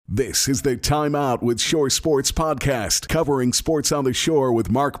This is the Time Out with Shore Sports podcast, covering sports on the shore with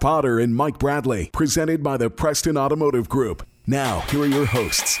Mark Potter and Mike Bradley, presented by the Preston Automotive Group. Now, here are your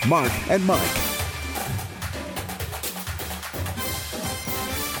hosts, Mark and Mike.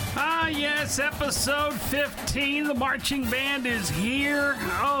 Yes, episode 15. The marching band is here.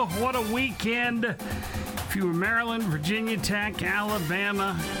 Oh, what a weekend. If you were Maryland, Virginia Tech,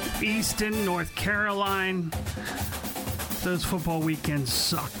 Alabama, Easton, North Carolina, those football weekends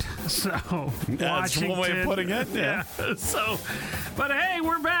sucked. So, that's one way of putting it. Yeah. But hey,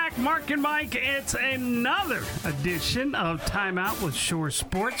 we're back. Mark and Mike. It's another edition of Time Out with Shore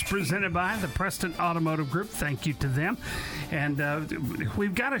Sports, presented by the Preston Automotive Group. Thank you to them. And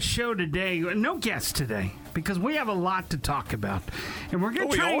we've got a show today. No guests today, because we have a lot to talk about. And we're going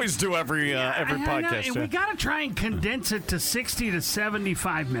to try. We always do every podcast. We got to try and condense it to 60 to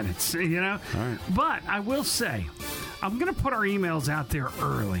 75 minutes, you know? All right. But I will say, I'm going to put our emails out there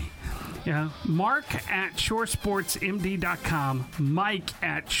early. Yeah, Mark at shoresportsmd.com, Mike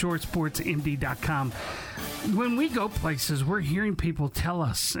at shoresportsmd.com. When we go places, we're hearing people tell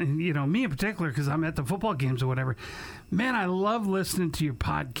us, and you know, me in particular, because I'm at the football games or whatever, man, I love listening to your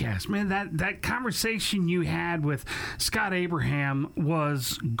podcast. Man, that conversation you had with Scott Abraham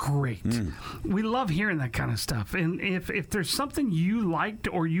was great. We love hearing that kind of stuff. And if there's something you liked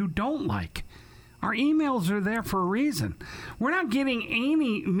or you don't like, our emails are there for a reason. We're not getting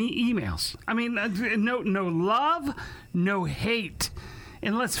any emails. I mean, no love, no hate.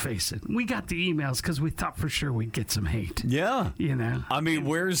 And let's face it, we got the emails because we thought for sure we'd get some hate. Yeah. You know? I mean,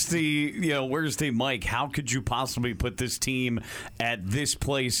 where's the Mike, how could you possibly put this team at this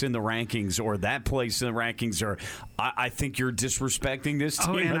place in the rankings or that place in the rankings? Or I think you're disrespecting this team.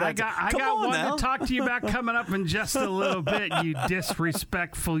 Oh, and I got one to talk to you about coming up in just a little bit, you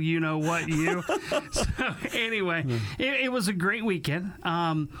disrespectful you-know-what you. So, anyway, it was a great weekend.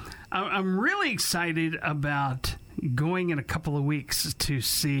 I'm really excited about going in a couple of weeks to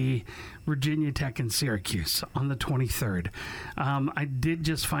see Virginia Tech and Syracuse on the 23rd. I did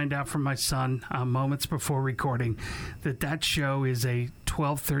just find out from my son moments before recording that show is a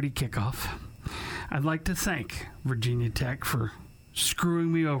 12:30 kickoff. I'd like to thank Virginia Tech for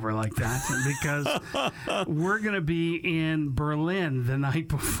screwing me over like that, because we're going to be in Berlin the night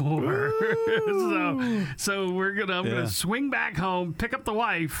before. so I'm going to swing back home, pick up the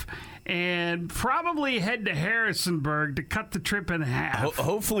wife, and probably head to Harrisonburg to cut the trip in half.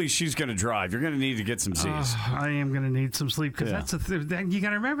 Hopefully she's going to drive. You're going to need to get some Z's. I am going to need some sleep, because that's you got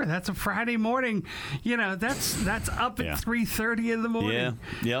to remember, that's a Friday morning. You know, that's up at 3:30 in the morning. Yeah.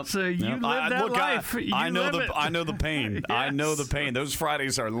 Yep. So you live that life. I know the pain. Yes. I know the pain. Those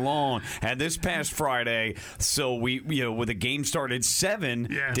Fridays are long. And this past Friday, so we, when the game started at 7,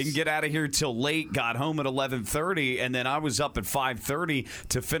 didn't get out of here till late, got home at 11:30, and then I was up at 5:30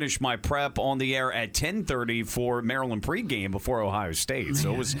 to finish my prep on the air at 10:30 for Maryland pregame before Ohio State.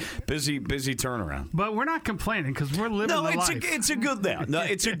 So it was busy turnaround. But we're not complaining, because we're living the life. It's a good life. No,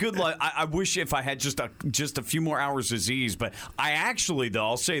 it's a good life. I wish if I had just a few more hours of Z's, but I actually, though,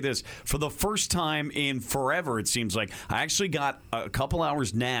 I'll say this, for the first time in forever, it seems like, I actually got a couple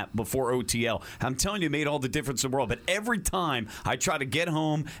hours nap before OTL. I'm telling you, it made all the difference in the world. But every time I try to get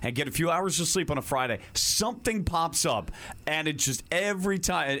home and get a few hours of sleep on a Friday, something pops up, and it just every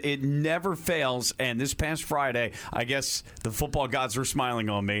time, it never fails. And this past Friday, I guess the football gods were smiling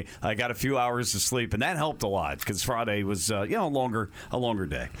on me. I got a few hours of sleep, and that helped a lot, because Friday was a longer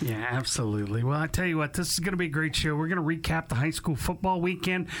day. Yeah, absolutely. Well, I tell you what, this is going to be a great show. We're going to recap the high school football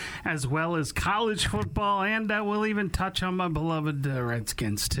weekend as well as college football, and we'll even touch on my beloved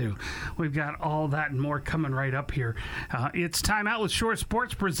Redskins too. We've got all that and more coming right up here. It's Time Out with Shore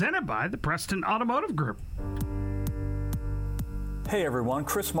Sports, presented by the Preston Automotive Group. Hey everyone,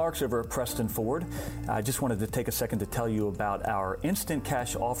 Chris Marks over at Preston Ford. I just wanted to take a second to tell you about our Instant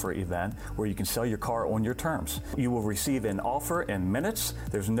Cash Offer event, where you can sell your car on your terms. You will receive an offer in minutes,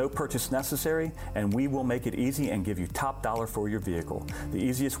 there's no purchase necessary, and we will make it easy and give you top dollar for your vehicle. The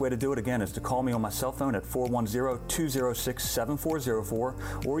easiest way to do it, again, is to call me on my cell phone at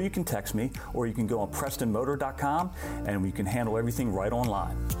 410-206-7404, or you can text me, or you can go on PrestonMotor.com, and we can handle everything right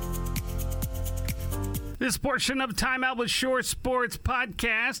online. This portion of Time Out with Shore Sports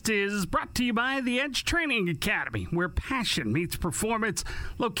podcast is brought to you by the Edge Training Academy, where passion meets performance.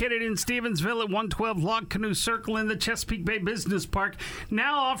 Located in Stevensville at 112 Log Canoe Circle in the Chesapeake Bay Business Park.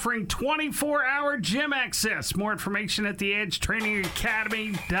 Now offering 24-hour gym access. More information at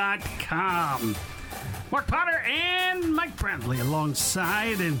theedgetrainingacademy.com. Mark Potter and Mike Bradley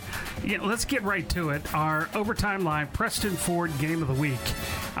alongside, and let's get right to it. Our Overtime Live Preston Ford Game of the Week.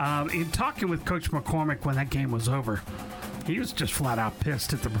 In talking with Coach McCormick when that game was over, he was just flat out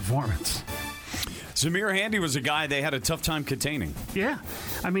pissed at the performance. Zamir Handy was a guy they had a tough time containing. Yeah.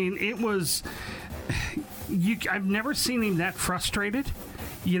 I mean, it was... I've never seen him that frustrated,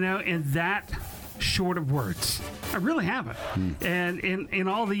 and that short of words. I really haven't. And in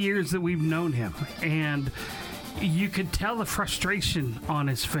all the years that we've known him. And you could tell the frustration on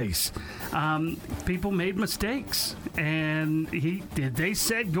his face. People made mistakes. And they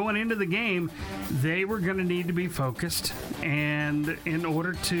said going into the game, they were going to need to be focused and in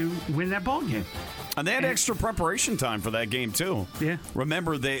order to win that ball game. And they had extra preparation time for that game, too. Yeah.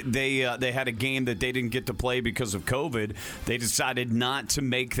 Remember, they had a game that they didn't get to play because of COVID. They decided not to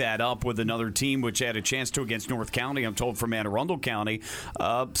make that up with another team, which had a chance to against North County, I'm told, from Anne Arundel County.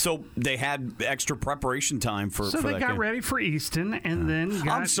 So they had extra preparation time for that game. So they got ready for Easton, and then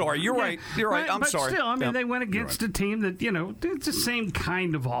I'm sorry. You're right. You're right. I'm sorry. But still, I mean, they went against a team that, it's the same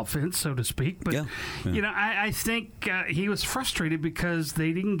kind of offense, so to speak. But, I think he was frustrated because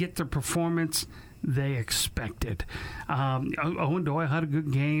they didn't get the performance they expected. Owen Doyle had a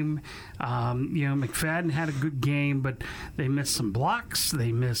good game. McFadden had a good game, but they missed some blocks.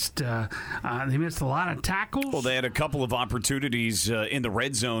 They missed a lot of tackles. Well, they had a couple of opportunities in the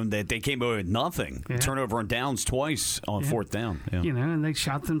red zone that they came away with nothing. Yeah. Turnover on downs twice on fourth down. Yeah. And they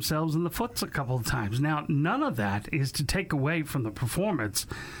shot themselves in the foot a couple of times. Now, none of that is to take away from the performance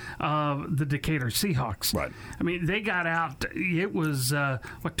of the Decatur Seahawks. Right. I mean, they got out. It was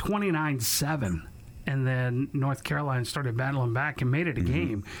 29-7. And then North Carolina started battling back and made it a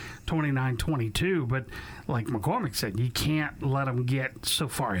game, 29-22. But like McCormick said, you can't let them get so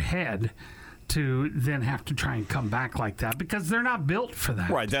far ahead to then have to try and come back like that because they're not built for that.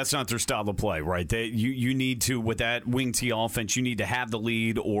 Right, that's not their style of play, right? You need to, with that wing T offense, you need to have the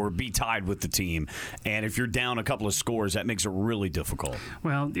lead or be tied with the team. And if you're down a couple of scores, that makes it really difficult.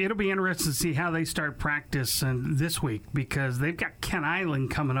 Well, it'll be interesting to see how they start practice this week because they've got Kent Island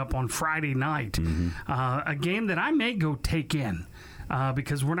coming up on Friday night, a game that I may go take in.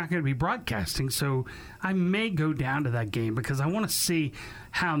 Because we're not going to be broadcasting, so I may go down to that game because I want to see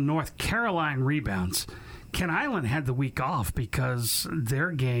how North Carolina rebounds. Kent Island had the week off because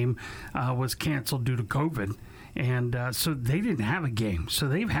their game was canceled due to COVID, and so they didn't have a game. So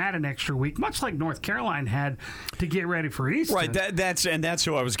they've had an extra week, much like North Carolina had to get ready for Easton. Right, that's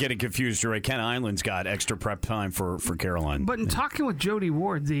who I was getting confused. Right, Kent Island's got extra prep time for Carolina. But in talking with Jody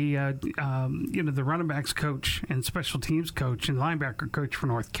Ward, the the running backs coach and special teams coach and linebacker coach for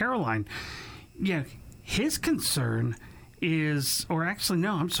North Carolina, his concern is, or actually,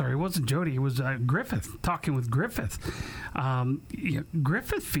 no, I'm sorry, it wasn't Jody. It was Griffith, talking with Griffith.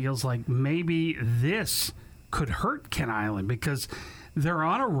 Griffith feels like maybe this could hurt Kent Island because they're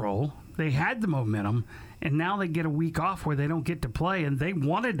on a roll. They had the momentum, and now they get a week off where they don't get to play, and they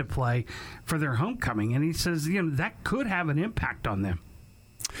wanted to play for their homecoming. And he says, that could have an impact on them.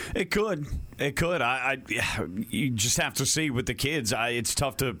 It could. You just have to see with the kids. It's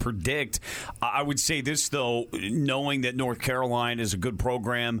tough to predict. I would say this, though, knowing that North Carolina is a good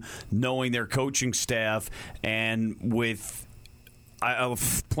program, knowing their coaching staff, and with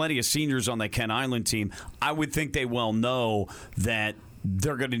plenty of seniors on that Kent Island team, I would think they well know that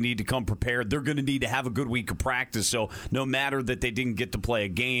they're going to need to come prepared. They're going to need to have a good week of practice. So no matter that they didn't get to play a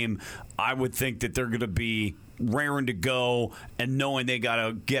game, I would think that they're going to be raring to go and knowing they got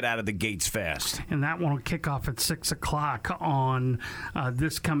to get out of the gates fast. And that one will kick off at 6 o'clock on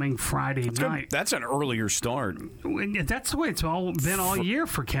this coming Friday night. That's an earlier start. That's the way it's been all year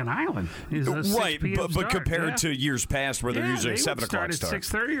for Kent Island. Right, but compared to years past where they're usually a 7 o'clock start. At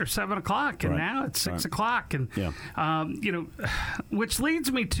 6:30 or 7 o'clock, and now it's 6 o'clock. And, which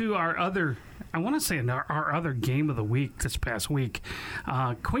leads me to our other game of the week this past week,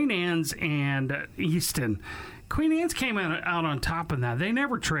 Queen Anne's and Easton. Queen Anne's came out on top of that. They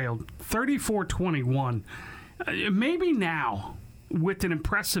never trailed, 34-21. Maybe now, with an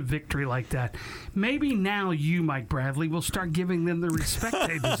impressive victory like that, maybe now you, Mike Bradley, will start giving them the respect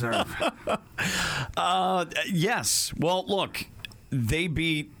they deserve. Yes. Well, look. They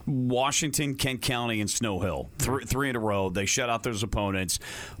beat Washington, Kent County, and Snow Hill. Three in a row. They shut out those opponents.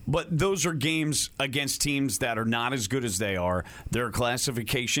 But those are games against teams that are not as good as they are. They're a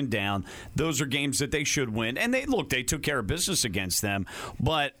classification down. Those are games that they should win. And they took care of business against them.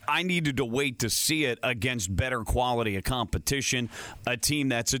 But I needed to wait to see it against better quality of competition. A team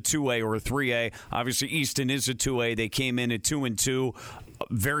that's a 2A or a 3A. Obviously, Easton is a 2A. They came in at 2-2.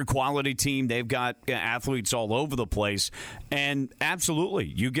 very quality team. They've got athletes all over the place. And absolutely,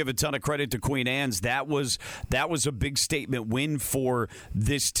 you give a ton of credit to Queen Anne's. That was a big statement win for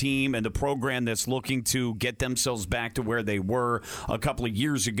this team and the program that's looking to get themselves back to where they were a couple of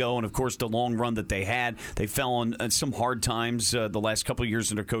years ago. And, of course, the long run that they had. They fell on some hard times the last couple of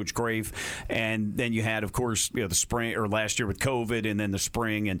years under Coach Grave. And then you had, of course, the spring or last year with COVID and then the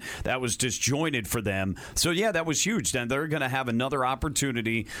spring. And that was disjointed for them. So, yeah, that was huge. Then they're going to have another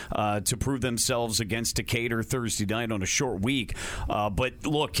opportunity to prove themselves against Decatur Thursday night on a short week. But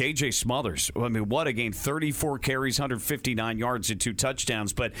look, KJ Smothers, I mean, what a game. 34 carries, 159 yards and 2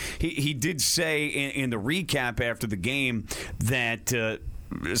 touchdowns. But he did say in the recap after the game that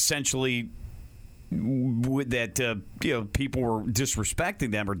essentially that people were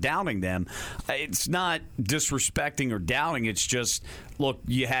disrespecting them or doubting them. It's not disrespecting or doubting. It's just, look,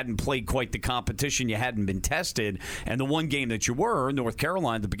 you hadn't played quite the competition. You hadn't been tested. And the one game that you were, North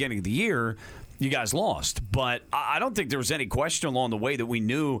Carolina, at the beginning of the year, you guys lost. But I don't think there was any question along the way that we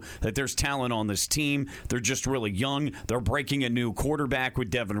knew that there's talent on this team. They're just really young. They're breaking a new quarterback with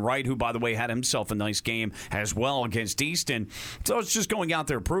Devin Wright, who, by the way, had himself a nice game as well against Easton. So it's just going out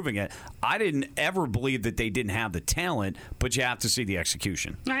there proving it. I didn't ever believe that they didn't have the talent, but you have to see the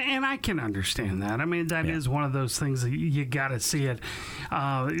execution. And I can understand that. I mean, that is one of those things that you got to see it.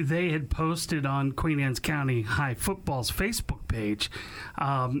 They had posted on Queen Anne's County High Football's Facebook page,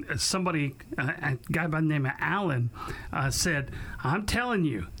 somebody, a guy by the name of Allen, said, I'm telling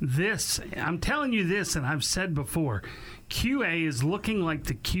you this, and I've said before, QA is looking like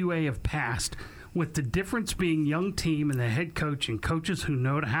the QA of past, with the difference being young team and the head coach and coaches who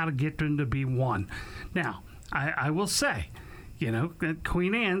know how to get them to be one. Now, I will say, that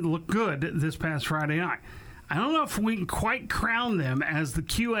Queen Anne looked good this past Friday night. I don't know if we can quite crown them as the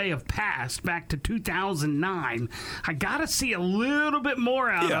QA of past back to 2009. I got to see a little bit more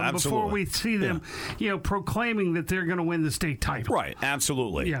out of them before we see them, proclaiming that they're going to win the state title. Right,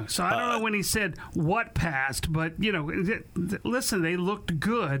 absolutely. Yeah, so I don't know when he said what past, but, listen, they looked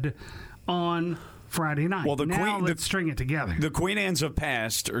good on Friday night. Well, let's string it together. The Queen Anne's of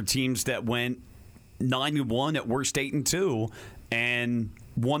past are teams that went 9-1 at worst 8-2 and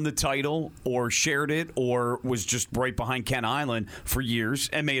won the title or shared it or was just right behind Kent Island for years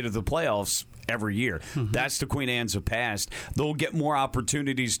and made it to the playoffs every year. Mm-hmm. That's the Queen Anne's of past. They'll get more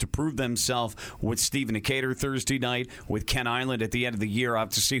opportunities to prove themselves with Stephen Decatur Thursday night, with Kent Island at the end of the year. I'll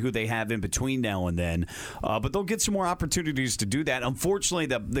have to see who they have in between now and then. But they'll get some more opportunities to do that. Unfortunately,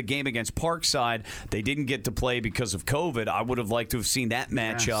 the game against Parkside, they didn't get to play because of COVID. I would have liked to have seen that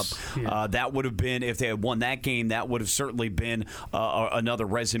matchup. Yes. Yeah. That would have been, if they had won that game, that would have certainly been another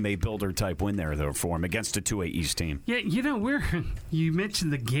resume builder type win there for them against a 2A East team. Yeah, you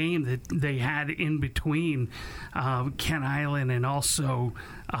mentioned the game that they had in between Kent Island and also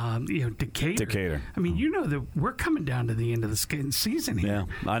Decatur. I mean, that we're coming down to the end of the season here.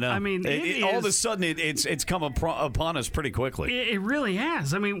 Yeah, I know. I mean, all of a sudden it's come upon us pretty quickly. It really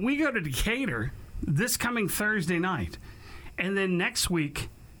has. I mean, we go to Decatur this coming Thursday night, and then next week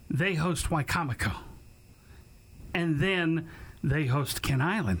they host Wicomico, and then they host Kent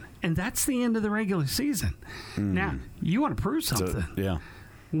Island, and that's the end of the regular season. Now, you want to prove something?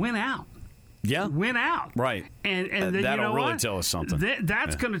 Win out. Yeah. Win out. Right. And then that'll really tell us something.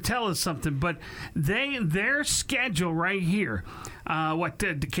 That's going to tell us something. But their schedule right here,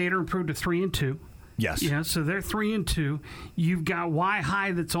 Decatur improved to 3-2. Yes. Yeah, so they're 3-2. You've got Y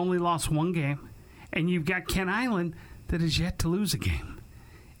High that's only lost one game, and you've got Kent Island that is yet to lose a game.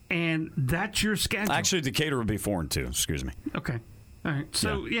 And that's your schedule. Actually, Decatur would be 4-2. Excuse me. Okay. All right.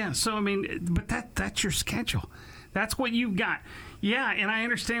 So, so, I mean, but that's your schedule. That's what you've got. Yeah, and I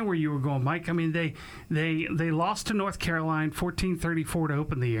understand where you were going, Mike. I mean, they lost to North Carolina 14-34 to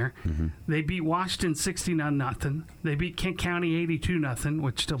open the year. Mm-hmm. They beat Washington 69-0. They beat Kent County 82-0,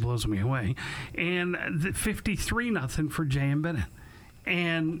 which still blows me away, and 53-0 for J.M. Bennett.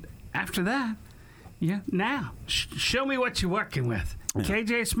 And after that, now show me what you're working with. Yeah.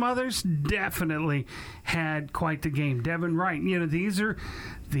 KJ Smothers definitely had quite the game. Devin Wright,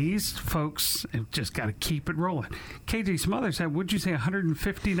 these folks have just got to keep it rolling. KJ Smothers had, would you say,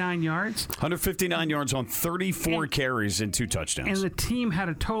 159 yards? 159 yards on 34 carries and 2 touchdowns. And the team had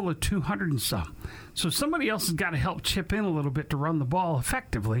a total of 200 and some. So somebody else has got to help chip in a little bit to run the ball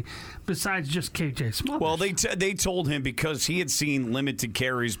effectively besides just KJ Smothers. Well, they told him because he had seen limited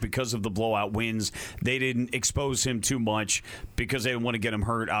carries because of the blowout wins, they didn't expose him too much because they didn't want to get him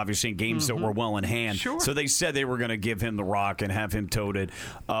hurt, obviously, in games that were well in hand. Sure. So they said they were going to give him the rock and have him toted.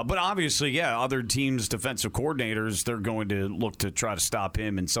 But obviously, yeah, other teams' defensive coordinators, they're going to look to try to stop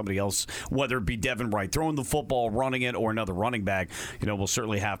him and somebody else, whether it be Devin Wright throwing the football, running it, or another running back. Will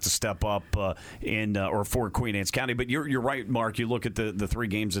certainly have to step up for Queen Anne's County. But you're right, Mark. You look at the 3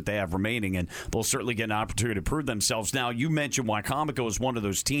 games that they have remaining, and they'll certainly get an opportunity to prove themselves. Now, you mentioned Wicomico is one of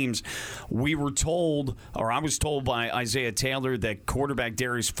those teams. We were told, or I was told by Isaiah Taylor, that quarterback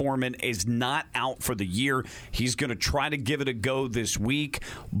Darius Foreman is not out for the year. He's going to try to give it a go this week,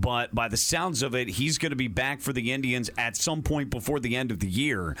 but by the sounds of it, he's going to be back for the Indians at some point before the end of the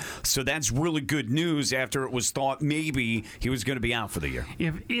year. So that's really good news after it was thought maybe he was going to be out for the year.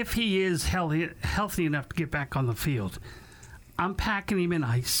 If he is healthy enough to get back on the field, I'm packing him in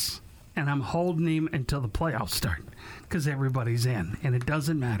ice, and I'm holding him until the playoffs start because everybody's in, and it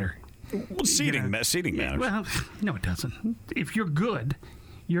doesn't matter. Well, seeding matters. Well, no, it doesn't. If you're good,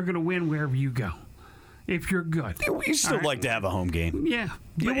 you're going to win wherever you go. If you're good. You still like to have a home game. Yeah.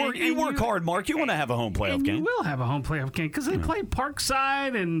 You work hard, Mark. You want to have a home playoff game. You will have a home playoff game because they play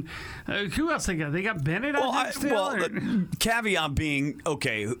Parkside, and who else they got? They got Bennett, the caveat being,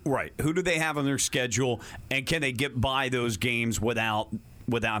 okay, right, who do they have on their schedule, and can they get by those games without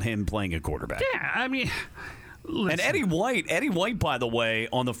him playing a quarterback? Yeah, I mean... Listen. And Eddie White, by the way,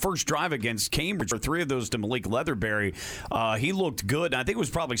 on the first drive against Cambridge, or 3 of those to Malik Leatherberry, he looked good. I think it was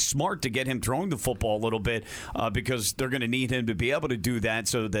probably smart to get him throwing the football a little bit because they're going to need him to be able to do that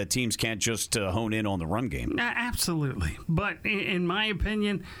so that teams can't just hone in on the run game. Absolutely. But in my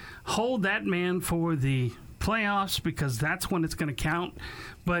opinion, hold that man for the playoffs because that's when it's going to count.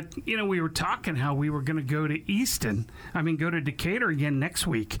 But, we were talking how we were going to go to Decatur again next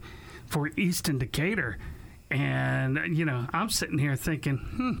week for Easton Decatur. And, I'm sitting here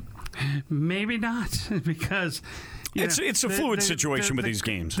thinking, maybe not, because it's a fluid situation with these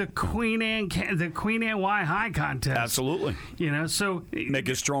games. The Queen Anne Y High contest, absolutely. So make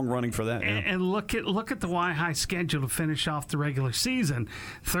a strong running for that. Yeah. And look at the Y High schedule to finish off the regular season.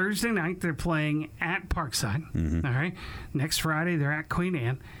 Thursday night they're playing at Parkside. All right. Next Friday they're at Queen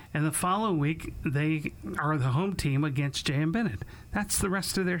Anne. And the following week, they are the home team against J.M. Bennett. That's the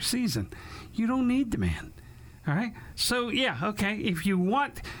rest of their season. You don't need the man. All right. So, yeah, okay. If you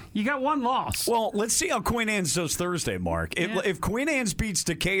want, you got one loss. Well, let's see how Queen Anne's does Thursday, Mark. Yeah. If Queen Anne's beats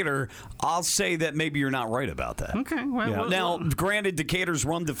Decatur, I'll say that maybe you're not right about that. Okay. Now, granted, Decatur's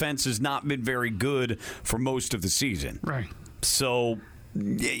run defense has not been very good for most of the season. Right. So,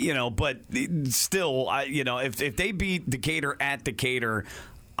 but still, if they beat Decatur at Decatur,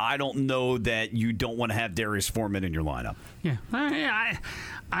 I don't know that you don't want to have Darius Foreman in your lineup. Yeah,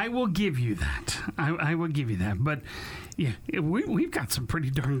 I will give you that. I will give you that. But yeah, we've got some pretty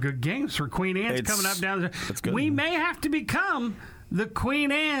darn good games for Queen Anne's coming up down there. That's good. We may have to become the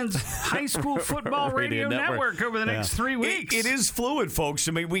Queen Anne's High School Football Radio Network over the next 3 weeks. It is fluid, folks.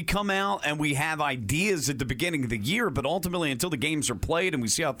 I mean, we come out and we have ideas at the beginning of the year, but ultimately until the games are played and we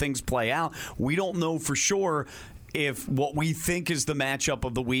see how things play out, we don't know for sure if what we think is the matchup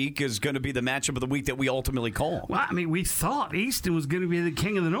of the week is going to be the matchup of the week that we ultimately call. Well, I mean, we thought Easton was going to be the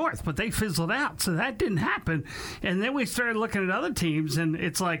king of the North, but they fizzled out, so that didn't happen. And then we started looking at other teams, and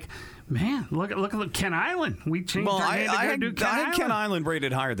it's like, man, look at Kent Island. We changed our name to go do Kent Island. I had Kent Island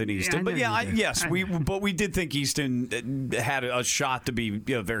rated higher than Easton, but we did think Easton had a shot to be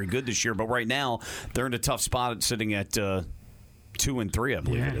very good this year. But right now, they're in a tough spot, sitting at 2 and 3, I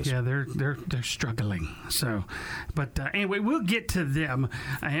believe it is. Yeah, they're struggling. So, but anyway, we'll get to them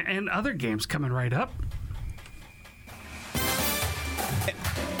and other games coming right up.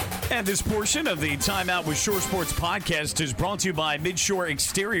 And this portion of the Time Out with Shore Sports podcast is brought to you by Midshore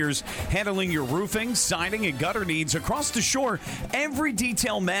Exteriors, handling your roofing, siding, and gutter needs across the shore. Every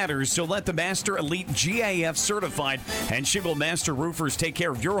detail matters, so let the Master Elite GAF certified and Shingle Master Roofers take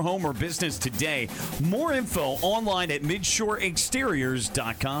care of your home or business today. More info online at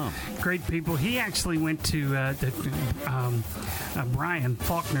midshoreexteriors.com. Great people. He actually went to Brian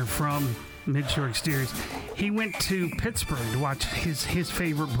Faulkner from Midshore Exteriors. He went to Pittsburgh to watch his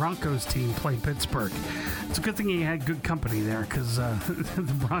favorite Broncos team play Pittsburgh. It's a good thing he had good company there because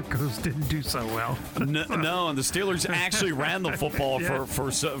the Broncos didn't do so well. No, and the Steelers actually ran the football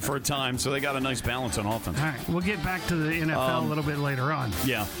for a time, so they got a nice balance on offense. All right, we'll get back to the NFL a little bit later on.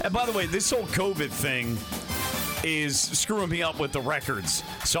 Yeah. And by the way, this whole COVID thing, is screwing me up with the records.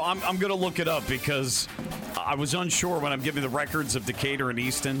 So I'm going to look it up because I was unsure when I'm giving the records of Decatur and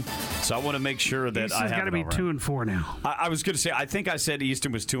Easton. So I want to make sure that Easton's I have got to be right. 2-4 now. I was going to say, I think I said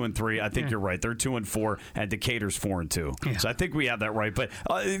Easton was 2-3. I think you're right. They're 2-4, and Decatur's 4-2. Yeah. So I think we have that right. But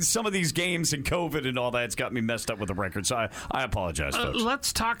some of these games and COVID and all that's got me messed up with the records. So I apologize, folks.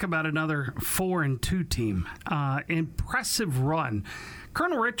 Let's talk about another 4-2 team. Impressive run.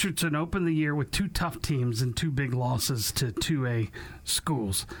 Colonel Richardson opened the year with 2 tough teams and 2 big losses to 2A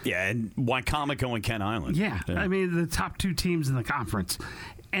schools. Yeah, and Wycomico and Kent Island. Yeah, I mean, the top 2 teams in the conference.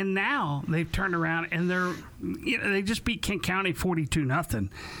 And now they've turned around and they just beat Kent County 42-0.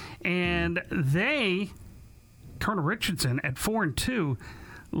 And Colonel Richardson at 4-2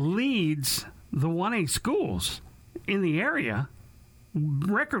 leads the 1A schools in the area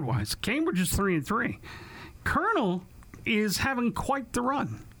record-wise. Cambridge is 3-3. Colonel is having quite the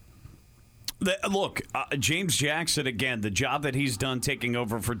run. Look, James Jackson, again, the job that he's done taking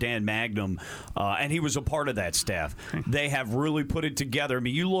over for Dan Magnum, and he was a part of that staff. They have really put it together. I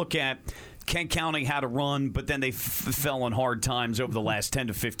mean, you look at Kent County had a run, but then they fell on hard times over the last 10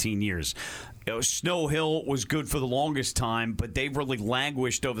 to 15 years. Snow Hill was good for the longest time, but they've really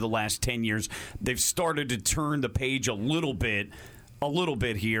languished over the last 10 years. They've started to turn the page a little bit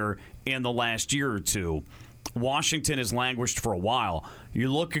here in the last year or two. Washington has languished for a while.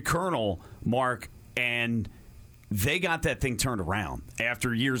 You look at Colonel, Mark, and they got that thing turned around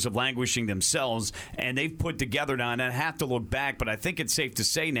after years of languishing themselves, and they've put together now, and I have to look back, but I think it's safe to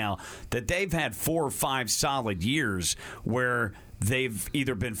say now that they've had 4 or 5 solid years where they've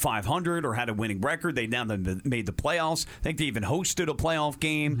either been 500 or had a winning record. They've now made the playoffs. I think they even hosted a playoff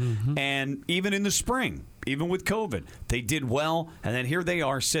game, and even in the spring, even with COVID, they did well, and then here they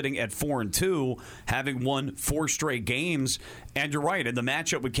are sitting at 4-2, having won 4 straight games. And you're right, in the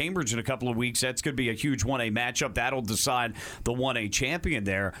matchup with Cambridge in a couple of weeks, that's going to be a huge 1A matchup. That'll decide the 1A champion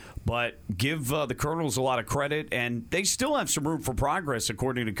there. But give the Colonels a lot of credit, and they still have some room for progress,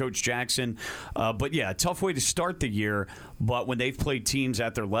 according to Coach Jackson. But yeah, tough way to start the year. But when they've played teams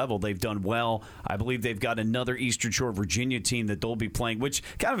at their level, they've done well. I believe they've got another Eastern Shore, Virginia team that they'll be playing, which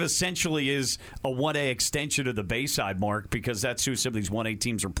kind of essentially is a 1A extension of the Bayside, Mark, because that's who some of these 1A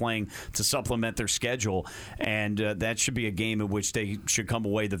teams are playing to supplement their schedule. And that should be a game in which they should come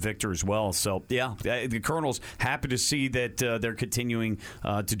away the victor as well. So, yeah, the Colonels happy to see that they're continuing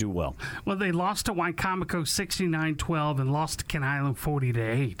to do well. Well, they lost to Wycomico 69-12 and lost to Kent Island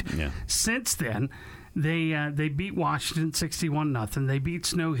 40-8. Yeah. Since then, they beat Washington 61-0. They beat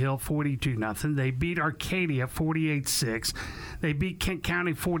Snow Hill 42-0. They beat Arcadia 48-6. They beat Kent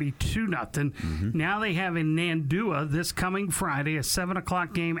County 42-0. Now they have in Nandua this coming Friday a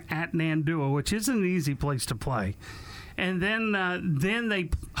 7:00 game at Nandua, which isn't an easy place to play. And then they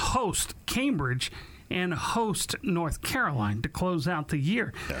host Cambridge and host North Carolina to close out the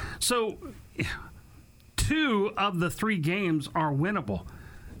year. Yeah. So 2 of the 3 games are winnable.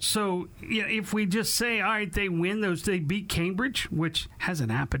 So if we just say, all right, they win those, they beat Cambridge, which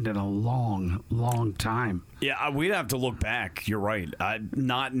hasn't happened in a long, long time. Yeah, we'd have to look back. You're right.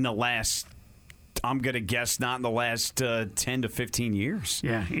 Not in the last, I'm going to guess, not in the last 10 to 15 years.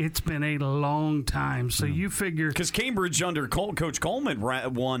 Yeah, it's been a long time. So you figure... Because Cambridge under Coach Coleman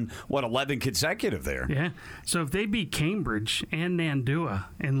won, 11 consecutive there. Yeah. So if they beat Cambridge and Nandua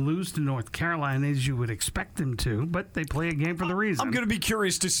and lose to North Carolina, as you would expect them to, but they play a game for the reason. I'm going to be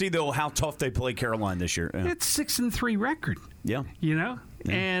curious to see, though, how tough they play Carolina this year. Yeah. It's 6-3 record. Yeah. You know?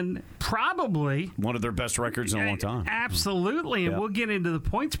 Yeah. And probably one of their best records in a long time. Absolutely. And we'll get into the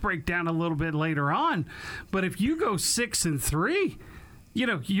points breakdown a little bit later on. But if you go 6-3,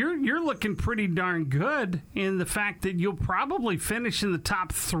 you're looking pretty darn good in the fact that you'll probably finish in the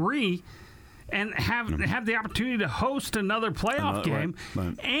top 3 and have the opportunity to host another playoff game.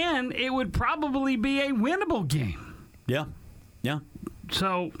 Right. And it would probably be a winnable game. Yeah. Yeah.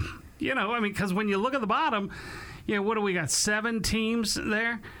 So, because when you look at the bottom, what do we got? 7 teams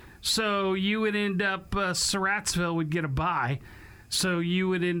there. So you would end up, Surrattsville would get a bye. So you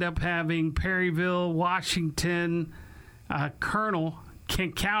would end up having Perryville, Washington, Colonel,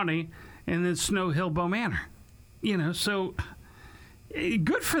 Kent County, and then Snow Hill, Bow Manor. So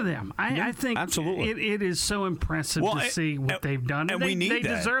good for them. I think absolutely. It is so impressive to see what they've done. And we need they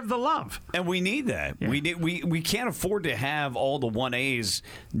that. Deserve the love. And we need that. Yeah. We can't afford to have all the 1As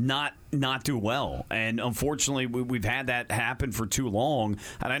not do well. And unfortunately, we've had that happen for too long.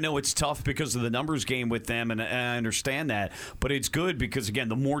 And I know it's tough because of the numbers game with them, and I understand that. But it's good because, again,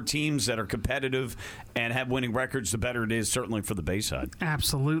 the more teams that are competitive and have winning records, the better it is, certainly for the Bayside.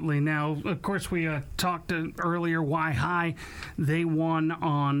 Absolutely. Now, of course, we talked earlier, Y High. They won won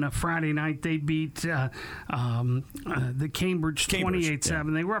on Friday night. They beat the Cambridge 28-7. Yeah.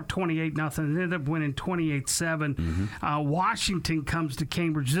 They were up 28-0. They ended up winning 28-7. Mm-hmm. Washington comes to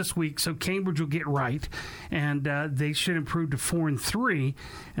Cambridge this week, so Cambridge will get right, and they should improve to 4-3,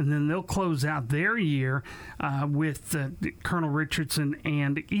 and then they'll close out their year with Colonel Richardson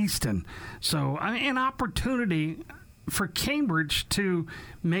and Easton. So an opportunity for Cambridge to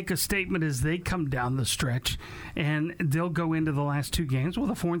make a statement as they come down the stretch, and they'll go into the last two games with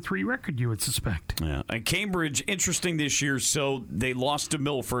a 4-3 record, you would suspect. Yeah, and Cambridge, interesting this year. So they lost to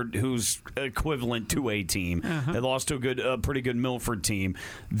Milford, who's equivalent to a team. Uh-huh. They lost to a pretty good Milford team.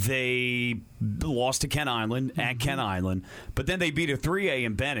 They lost to Kent Island at Kent Island, but then they beat a 3A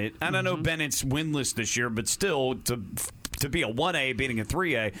in Bennett. And I know Bennett's winless this year, but still to be a 1A beating a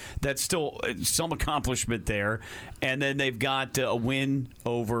 3A, that's still some accomplishment there. And then they've got a win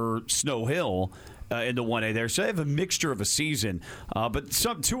over Snow Hill in the 1A there. So they have a mixture of a season. But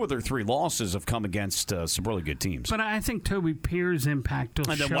two of their three losses have come against some really good teams. But I think Toby Pierce's impact will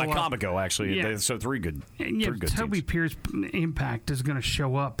show up. And then Wycomico, actually. Yeah. So three good Toby Pierce's impact is going to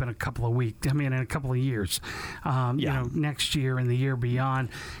show up in a couple of weeks. I mean, in a couple of years. Next year and the year beyond.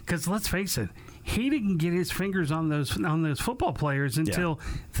 Because let's face it, he didn't get his fingers on those football players until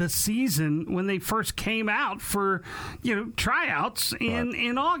the season when they first came out for tryouts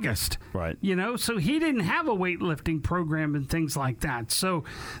in August. Right. So he didn't have a weightlifting program and things like that. So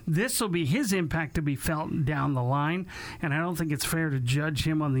this will be his impact to be felt down the line, and I don't think it's fair to judge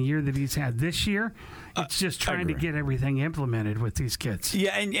him on the year that he's had this year. It's just trying to get everything implemented with these kids.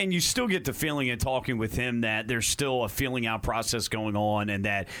 Yeah, and you still get the feeling in talking with him that there's still a feeling out process going on, and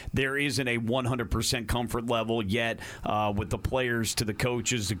that there isn't a 100% comfort level yet with the players to the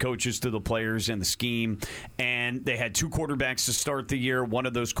coaches to the players, and the scheme. And they had two quarterbacks to start the year. One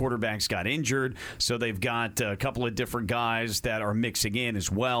of those quarterbacks got injured, so they've got a couple of different guys that are mixing in as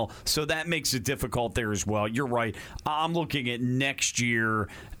well. So that makes it difficult there as well. You're right. I'm looking at next year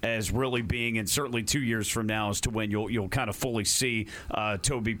as really being, and certainly 2 years from now, as to when you'll kind of fully see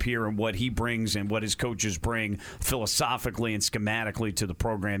Toby Pierce and what he brings and what his coaches bring philosophically and schematically to the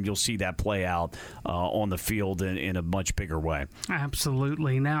program. You'll see that play out on the field in a much bigger way.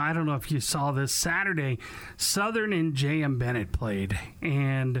 Absolutely. Now, I don't know if you saw this Saturday, Southern and J.M. Bennett played,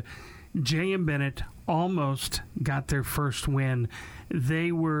 and J.M. Bennett almost got their first win.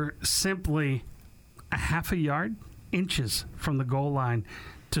 They were simply a half a yard, inches from the goal line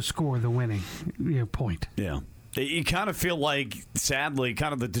to score the winning point. Yeah. You kind of feel like, sadly,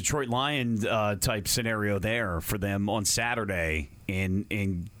 kind of the Detroit Lions type scenario there for them on Saturday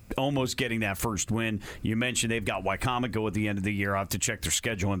in almost getting that first win. You mentioned they've got Wycomico at the end of the year. I'll have to check their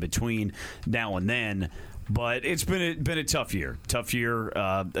schedule in between now and then. But it's been a tough year.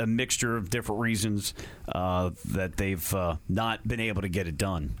 A mixture of different reasons that they've not been able to get it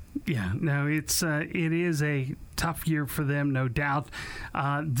done. Yeah, no, it is a tough year for them, no doubt.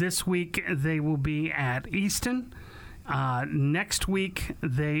 This week they will be at Easton. Next week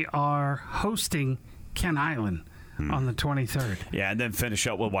they are hosting Kent Island on the 23rd. Yeah, and then finish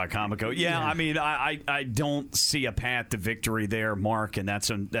up with Wycomico. Yeah, I mean, I don't see a path to victory there, Mark, and that's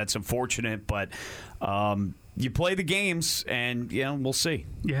unfortunate, but you play the games, and we'll see.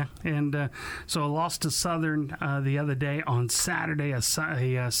 Yeah, and so a loss to Southern the other day on Saturday, a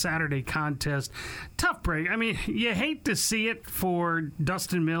Saturday contest. Tough break. I mean, you hate to see it for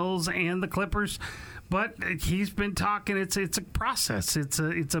Dustin Mills and the Clippers, but he's been talking. It's a process. It's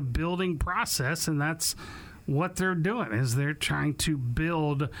a building process, and that's what they're doing, is they're trying to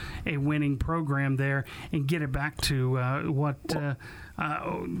build a winning program there and get it back to what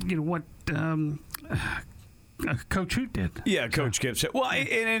Coach Hoot did. Yeah, Coach Gibson. Well, and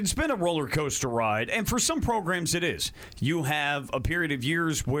it's been a roller coaster ride, and for some programs it is. You have a period of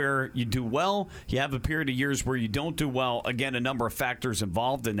years where you do well. You have a period of years where you don't do well. Again, a number of factors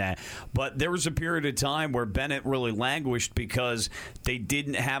involved in that. But there was a period of time where Bennett really languished because they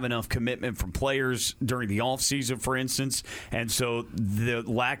didn't have enough commitment from players during the offseason, for instance. And so the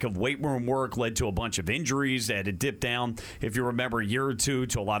lack of weight room work led to a bunch of injuries that had dipped down, if you remember, a year or two,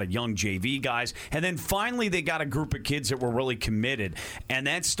 to a lot of young JV guys. And then finally they got a group of kids that were really committed, and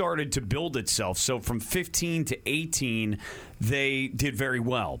that started to build itself. So from 15 to 18, they did very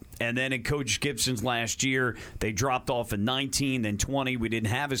well. And then in Coach Gibson's last year, they dropped off in 19, then 20. We didn't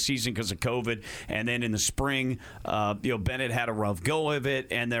have a season because of COVID. And then in the spring, Bennett had a rough go of it,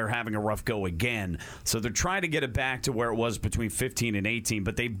 and they're having a rough go again. So they're trying to get it back to where it was between 15 and 18.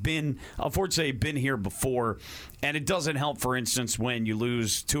 But unfortunately, they've been here before. And it doesn't help, for instance, when you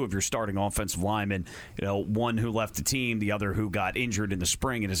lose two of your starting offensive linemen, one who left the team, the other who got injured in the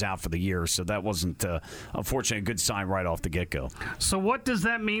spring and is out for the year. So that wasn't, unfortunately, a good sign right off the get-go. go. So what does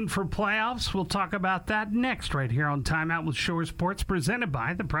that mean for playoffs? We'll talk about that next right here on Time Out with Shore Sports, presented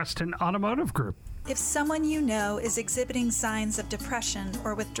by the Preston Automotive Group. If someone you know is exhibiting signs of depression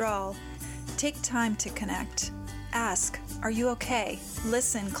or withdrawal, take time to connect. Ask, are you okay?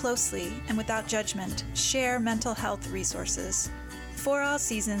 Listen closely and without judgment. Share mental health resources. For All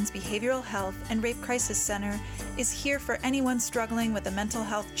Seasons Behavioral Health and Rape Crisis Center is here for anyone struggling with a mental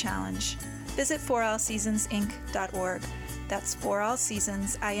health challenge. Visit forallseasonsinc.org. That's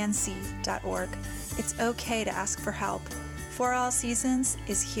forallseasonsinc.org. It's okay to ask for help. For All Seasons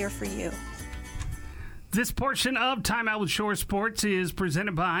is here for you. This portion of Time Out with Shore Sports is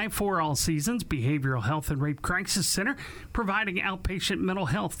presented by For All Seasons Behavioral Health and Rape Crisis Center, providing outpatient mental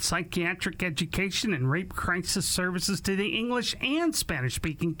health, psychiatric education, and rape crisis services to the English and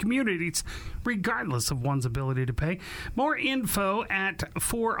Spanish-speaking communities, regardless of one's ability to pay. More info at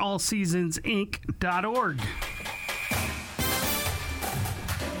forallseasonsinc.org.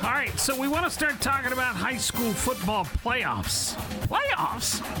 All right, so we want to start talking about high school football playoffs.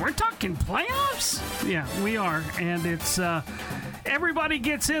 Playoffs? We're talking playoffs? Yeah, we are. And it's everybody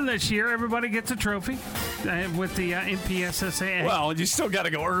gets in this year. Everybody gets a trophy with the MPSSAA. Well, you still got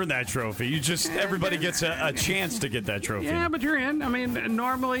to go earn that trophy. Everybody gets a chance to get that trophy. Yeah, but you're in. I mean,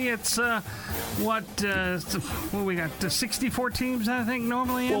 normally it's what we got? 64 teams, I think,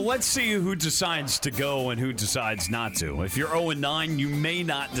 normally in. Well, let's see who decides to go and who decides not to. If you're 0-9, you may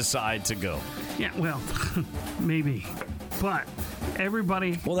not decide to go. Yeah, well, maybe. But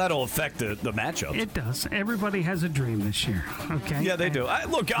everybody... Well, that'll affect the matchups. It does. Everybody has a dream this year, okay? Yeah, they do.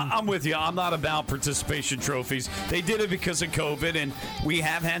 I'm with you. I'm not about participation trophies. They did it because of COVID, and we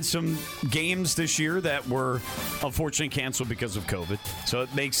have had some games this year that were unfortunately canceled because of COVID. So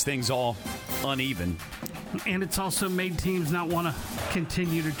it makes things all uneven. And it's also made teams not want to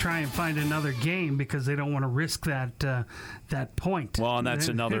continue to try and find another game because they don't want to risk that point. Well, and that's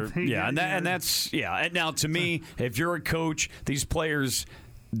another, yeah. And that's, yeah. And now, to me, if you're a coach, these players,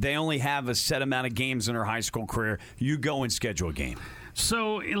 they only have a set amount of games in their high school career. You go and schedule a game.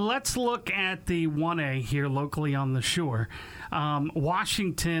 So let's look at the 1A here locally on the shore.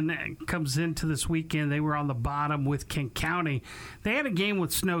 Washington comes into this weekend. They were on the bottom with Kent County. They had a game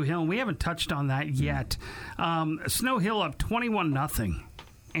with Snow Hill, and we haven't touched on that yet. Snow Hill up 21-0.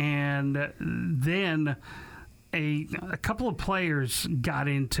 And then a couple of players got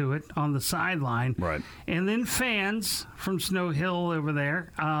into it on the sideline. Right. And then fans from Snow Hill over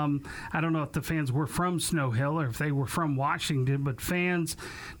there, I don't know if the fans were from Snow Hill or if they were from Washington, but fans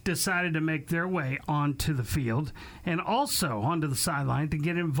decided to make their way onto the field and also onto the sideline to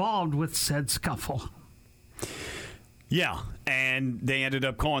get involved with said scuffle. Yeah, and they ended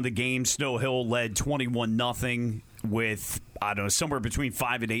up calling the game. Snow Hill led 21-0 with, I don't know, somewhere between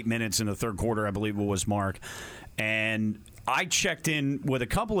 5 and 8 minutes in the third quarter, I believe it was, Mark. And I checked in with a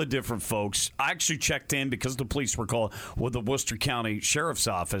couple of different folks. I actually checked in because the police were called with the Worcester County Sheriff's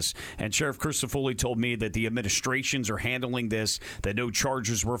Office, and Sheriff Christofoli told me that the administrations are handling this, that no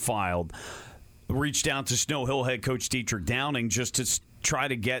charges were filed. Reached out to Snow Hill head coach Dietrich Downing just to try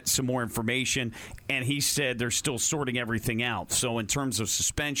to get some more information, and he said they're still sorting everything out. So in terms of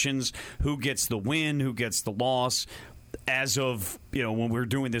suspensions, who gets the win, who gets the loss, as of, when we're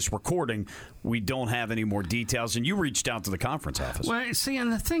doing this recording, we don't have any more details. And you reached out to the conference office. Well, see, and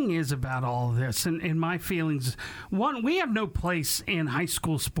the thing is about all of this, and my feelings, one, we have no place in high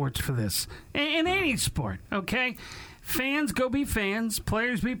school sports for this, in any sport, okay? Fans go be fans,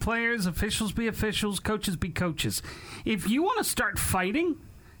 players be players, officials be officials, coaches be coaches. If you want to start fighting,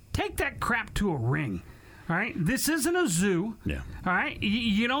 take that crap to a ring. All right, this isn't a zoo. Yeah. All right,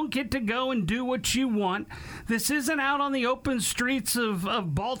 you don't get to go and do what you want. This isn't out on the open streets of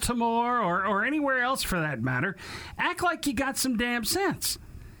Baltimore or anywhere else for that matter. Act like you got some damn sense.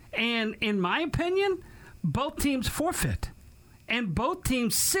 And in my opinion, both teams forfeit, and both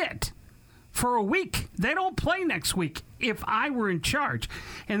teams sit for a week. They don't play next week if I were in charge.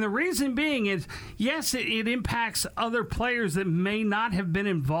 And the reason being is, yes, it impacts other players that may not have been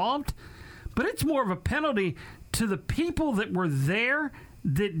involved, but it's more of a penalty to the people that were there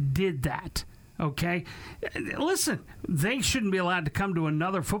that did that, okay? Listen, they shouldn't be allowed to come to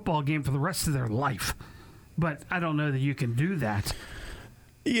another football game for the rest of their life. But I don't know that you can do that.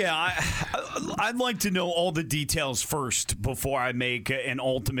 Yeah, I'd like to know all the details first before I make an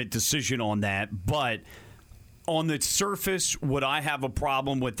ultimate decision on that. But on the surface, would I have a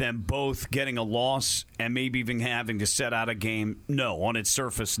problem with them both getting a loss and maybe even having to set out a game? No, on its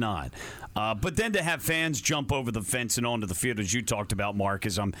surface, not. But then to have fans jump over the fence and onto the field, as you talked about, Mark,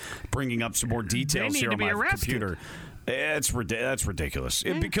 as I'm bringing up some more details here on my computer. That's ridiculous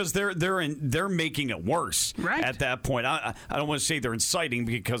because they're making it worse at that point. I don't want to say they're inciting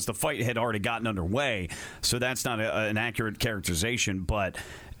because the fight had already gotten underway, so that's not an accurate characterization. But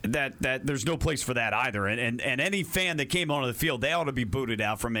that there's no place for that either. And any fan that came onto the field, they ought to be booted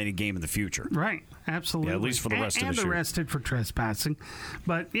out from any game in the future. Right, absolutely. Yeah, at least for the rest of the year. And arrested for trespassing.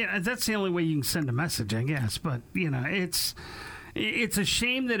 But that's the only way you can send a message, I guess. But it's a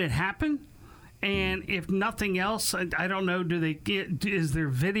shame that it happened. And if nothing else, I don't know, is there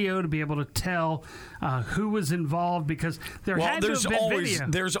video to be able to tell who was involved? Because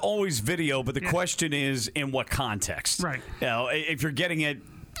there's always video, but the question is in what context? Right. If you're getting it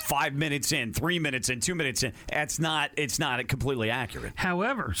 5 minutes in, 3 minutes in, 2 minutes in, it's not completely accurate.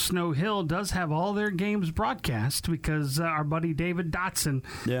 However, Snow Hill does have all their games broadcast because our buddy David Dotson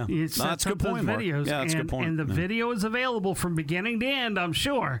sets up those videos. Yeah, that's a good point. And the video is available from beginning to end, I'm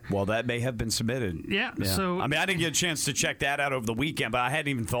sure. Well, that may have been submitted. Yeah. So I didn't get a chance to check that out over the weekend, but I hadn't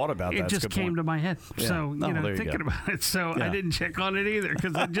even thought about that. It just came to my head. Yeah. So, thinking about it. So I didn't check on it either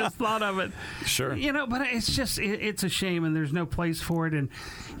because I just thought of it. Sure. But it's just, it's a shame and there's no place for it. And,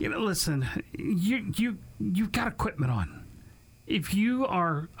 listen, you've got equipment on. If you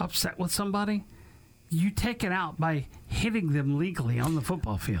are upset with somebody, you take it out by hitting them legally on the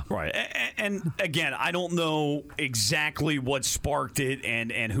football field. Right. And again, I don't know exactly what sparked it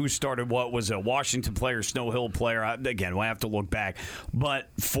and who started what. Was a Washington player, Snow Hill player? Again, we'll have to look back. But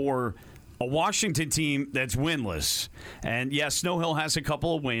for a Washington team that's winless, and yes, Snow Hill has a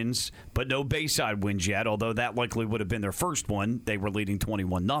couple of wins, but no Bayside wins yet, although that likely would have been their first one. They were leading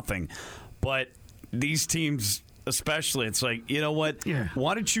 21-0. But these teams, especially, it's like, you know what? Yeah.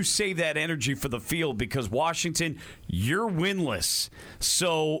 Why don't you save that energy for the field? Because Washington, you're winless.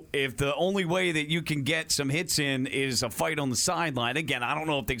 So if the only way that you can get some hits in is a fight on the sideline, again, I don't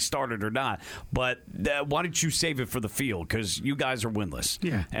know if they started or not, but why don't you save it for the field? Because you guys are winless.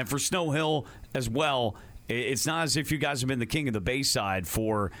 Yeah. And for Snow Hill as well, it's not as if you guys have been the king of the Bayside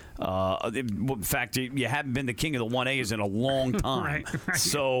for, in fact, you haven't been the king of the 1As in a long time. Right.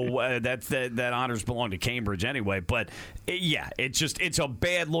 So that honors belong to Cambridge anyway. But, it's a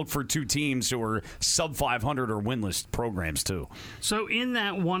bad look for two teams who are sub-500 or winless programs, too. So in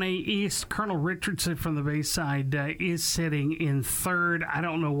that 1A East, Colonel Richardson from the Bayside is sitting in third. I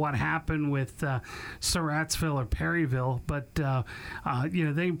don't know what happened with Surrattsville or Perryville, but,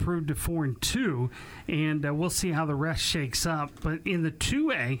 they improved to 4-2. And we'll see how the rest shakes up. But in the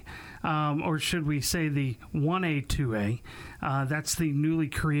 2A, or should we say the 1A, 2A, that's the newly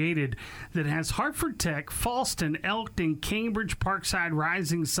created, that has Hartford Tech, Falston, Elkton, Cambridge, Parkside,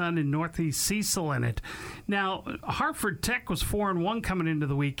 Rising Sun, and Northeast Cecil in it. Now, Hartford Tech was 4-1 coming into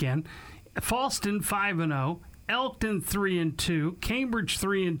the weekend. Falston 5-0. Elkton 3-2. Cambridge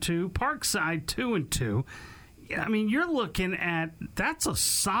 3-2. Parkside 2-2. I mean, you're looking at, that's a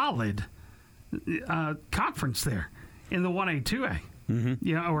solid conference there in the 1A, 2A.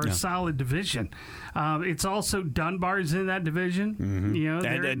 Mm-hmm. Or a solid division. It's also Dunbar's in that division. Mm-hmm.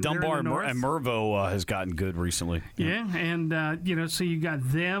 And Dunbar and Mervo has gotten good recently. Yeah, and so you got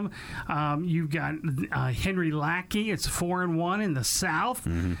them. You've got Henry Lackey. It's 4-1 in the South,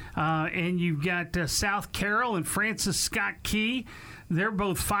 and you've got South Carroll and Francis Scott Key. They're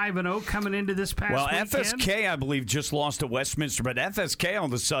both 5-0 coming into this past weekend. FSK, I believe, just lost to Westminster, but FSK all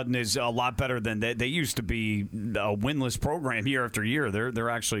of a sudden is a lot better than they used to be. A winless program year after year. They're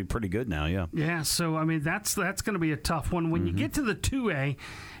actually pretty good now. Yeah. Yeah. So I mean, that's going to be a tough one. When you get to the 2A.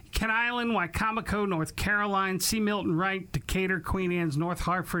 Ken Island, Wicomico, North Carolina, C. Milton Wright, Decatur, Queen Anne's, North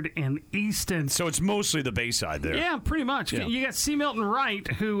Hartford, and Easton. So it's mostly the Bayside there. Yeah, pretty much. Yeah. You got C. Milton Wright,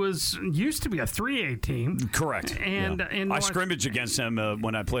 who used to be a 3A team. Correct. And I scrimmaged against them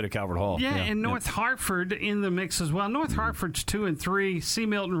when I played at Calvert Hall. Yeah, and North Hartford in the mix as well. North Hartford's 2-3. C.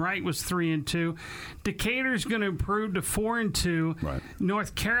 Milton Wright was 3-2. Decatur's going to improve to 4-2. Right.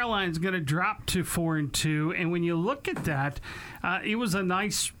 North Carolina's going to drop to 4-2. And when you look at that, it was a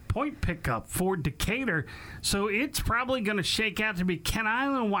nice point pickup for Decatur. So it's probably going to shake out to be Ken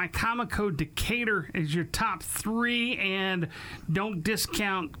Island, Wicomico, Decatur as your top three, and don't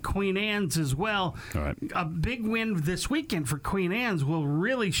discount Queen Anne's as well. All right. A big win this weekend for Queen Anne's will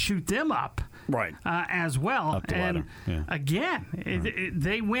really shoot them up. Right. As well. Up the and ladder. Again,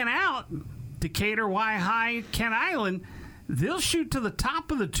 they went out, Decatur, Y-High, Ken Island, they'll shoot to the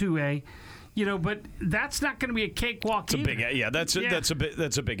top of the 2A. But that's not going to be a cakewalk either. That's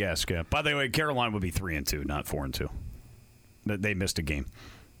a big ask. Yeah. By the way, Carolina would be 3-2, not 4-2. They missed a game.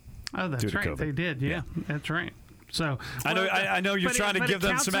 Oh, that's right. COVID. They did. Yeah, that's right. So I know you're trying to give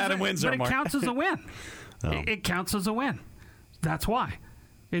them some added wins there, Mark. But it counts as a win. It counts as a win. That's why.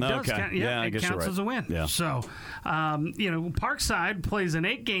 It does count. Yeah, it counts as a win. Yeah. So, Parkside plays an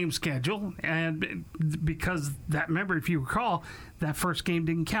 8-game schedule, and because remember, if you recall, that first game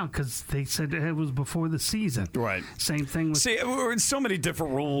didn't count because they said it was before the season. Right. Same thing with. See, we're in so many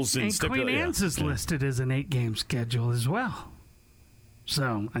different rules and Queen Anne's is listed as an 8-game schedule as well.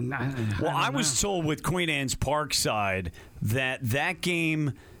 So, I was told with Queen Anne's Parkside that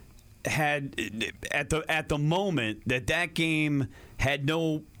game had at the moment that game had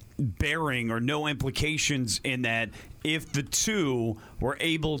no bearing or no implications in that if the two were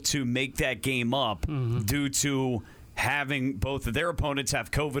able to make that game up due to having both of their opponents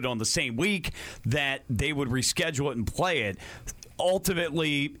have COVID on the same week, that they would reschedule it and play it.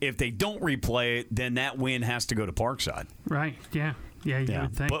 Ultimately, if they don't replay it, then that win has to go to Parkside. Right, yeah. Yeah, you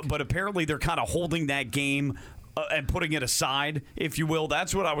would think. But apparently they're kind of holding that game and putting it aside, if you will.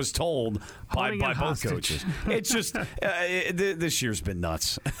 That's what I was told by both coaches. It's just this year's been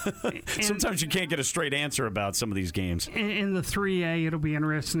nuts. Sometimes you can't get a straight answer about some of these games. In the 3A, it'll be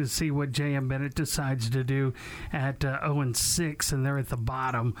interesting to see what J.M. Bennett decides to do at 0-6, and they're at the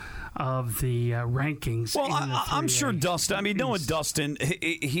bottom of the rankings. Well, I'm sure Dustin. I mean, knowing Dustin,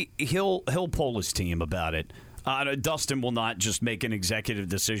 he'll poll his team about it. Dustin will not just make an executive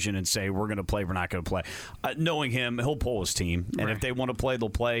decision and say, we're going to play, we're not going to play. Knowing him, he'll poll his team. And if they want to play, they'll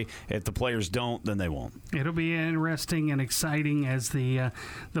play. If the players don't, then they won't. It'll be interesting and exciting as the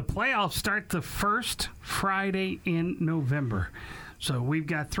playoffs start the first Friday in November. So we've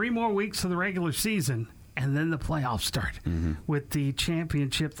got 3 more weeks of the regular season, and then the playoffs start with the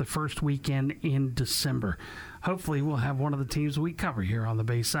championship the first weekend in December. Hopefully, we'll have one of the teams we cover here on the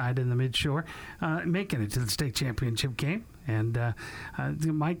Bayside and the Midshore making it to the state championship game. And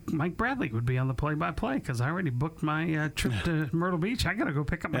Mike Bradley would be on the play-by-play because I already booked my trip to Myrtle Beach. I got to go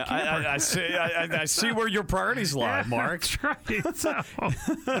pick up my camper. I see where your priorities lie, Mark. That's right. So,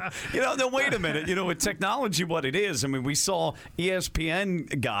 no, wait a minute. With technology, what it is, I mean, we saw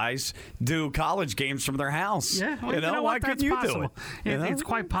ESPN guys do college games from their house. Yeah, well, why couldn't you possible. do it? It's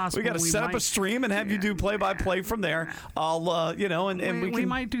quite possible. We got to set up a stream and have you do play-by-play from there. I'll, we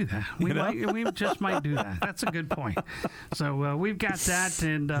might do that. We just might do that. That's a good point. So we've got that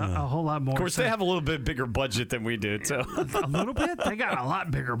and a whole lot more. Of course, they have a little bit bigger budget than we do, so. A little bit? They got a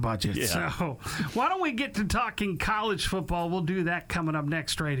lot bigger budget. Yeah. So why don't we get to talking college football? We'll do that coming up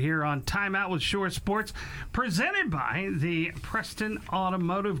next right here on Time Out with Shore Sports, presented by the Preston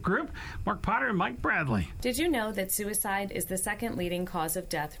Automotive Group. Mark Potter and Mike Bradley. Did you know that suicide is the second leading cause of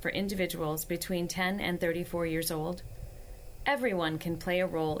death for individuals between 10 and 34 years old? Everyone can play a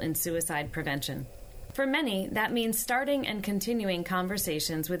role in suicide prevention. For many, that means starting and continuing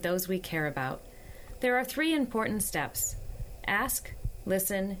conversations with those we care about. There are 3 important steps. Ask,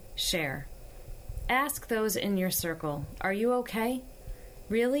 listen, share. Ask those in your circle, are you okay?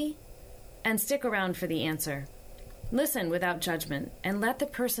 Really? And stick around for the answer. Listen without judgment and let the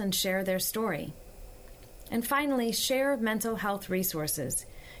person share their story. And finally, share mental health resources.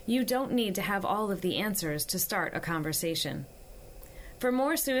 You don't need to have all of the answers to start a conversation. For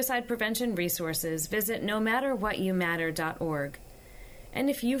more suicide prevention resources, visit nomatterwhatyoumatter.org. And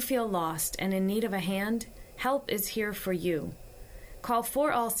if you feel lost and in need of a hand, help is here for you. Call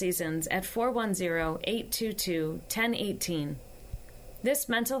For All Seasons at 410-822-1018. This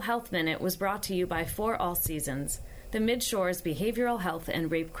Mental Health Minute was brought to you by For All Seasons, the Midshore's Behavioral Health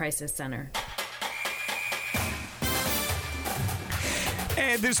and Rape Crisis Center.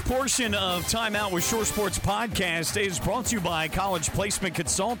 And this portion of Time Out with Shore Sports podcast is brought to you by College Placement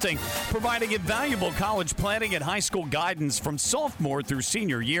Consulting, providing invaluable college planning and high school guidance from sophomore through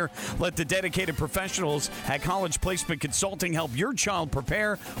senior year. Let the dedicated professionals at College Placement Consulting help your child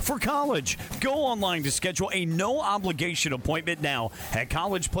prepare for college. Go online to schedule a no-obligation appointment now at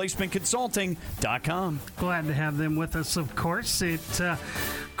collegeplacementconsulting.com. Glad to have them with us, of course.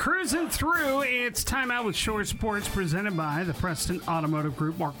 Cruising through, it's Time Out with Shore Sports, presented by the Preston Automotive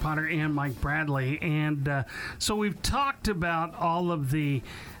Group, Mark Potter and Mike Bradley. And so we've talked about all of the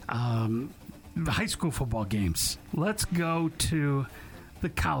high school football games. Let's go to the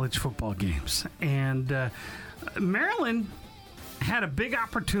college football games. And Maryland had a big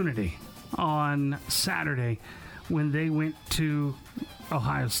opportunity on Saturday when they went to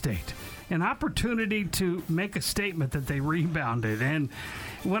Ohio State. An opportunity to make a statement that they rebounded. And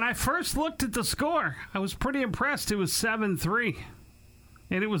when I first looked at the score, I was pretty impressed. It was 7-3.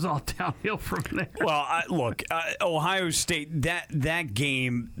 and it was all downhill from there. Well, look, Ohio State, that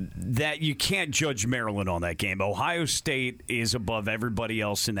game, that you can't judge Maryland on that game. Ohio State is above everybody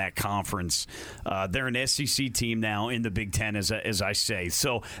else in that conference. They're an SEC team now in the Big Ten, as I say.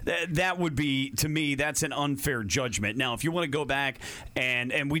 So that would be, to me, that's an unfair judgment. Now, if you want to go back,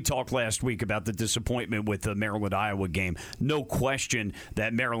 and we talked last week about the disappointment with the Maryland-Iowa game, no question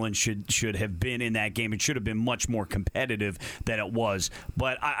that Maryland should have been in that game. It should have been much more competitive than it was.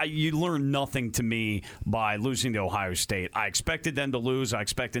 But you learn nothing to me by losing to Ohio State. I expected them to lose. I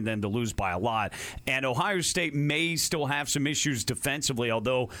expected them to lose by a lot. And Ohio State may still have some issues defensively,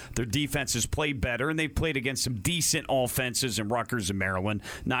 although their defense has played better, and they've played against some decent offenses in Rutgers and Maryland.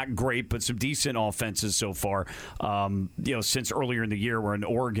 Not great, but some decent offenses so far. Since earlier in the year, when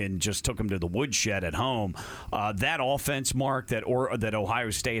Oregon just took them to the woodshed at home. That offense, Mark, that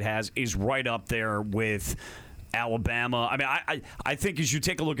Ohio State has is right up there with Alabama. I mean, I think as you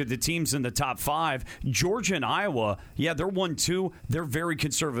take a look at the teams in the top 5, Georgia and Iowa, they're 1-2. They're very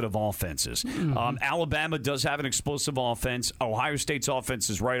conservative offenses. Mm-hmm. Alabama does have an explosive offense. Ohio State's offense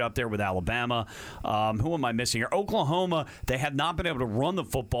is right up there with Alabama. Who am I missing here? Oklahoma, they have not been able to run the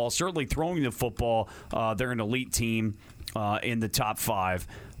football, certainly throwing the football. They're an elite team in the top 5.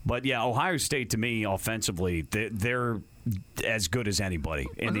 But, Ohio State, to me, offensively, they're as good as anybody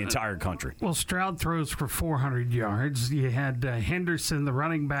in the entire country. Well, Stroud throws for 400 yards. You had Henderson, the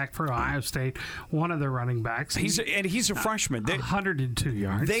running back for Ohio State, one of their running backs. He's a freshman. 102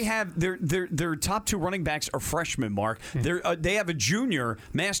 yards. They have their top 2 running backs are freshmen, Mark. Yeah. They have a junior,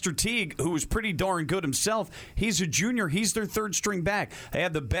 Master Teague, who is pretty darn good himself. He's a junior. He's their 3rd string back. They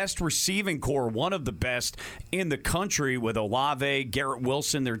have the best receiving core, one of the best in the country, with Olave, Garrett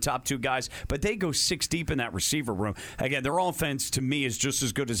Wilson, their top 2 guys. But they go 6 deep in that receiver room. Again, their offense, to me, is just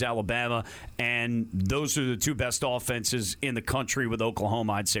as good as Alabama, and those are the 2 best offenses in the country, with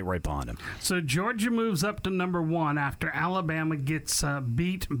Oklahoma, I'd say, right behind them. So Georgia moves up to number 1 after Alabama gets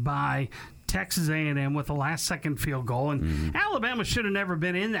beat by Texas A&M with a last-second field goal, and Alabama should have never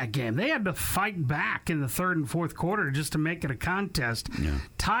been in that game. They had to fight back in the 3rd and 4th quarter just to make it a contest. Yeah.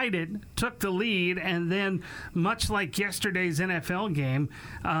 Tied it, took the lead, and then, much like yesterday's NFL game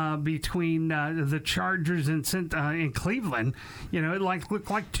between the Chargers and Cleveland, it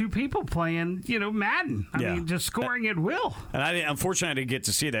looked like 2 people playing, Madden. I mean, just scoring at will. And unfortunately, I didn't get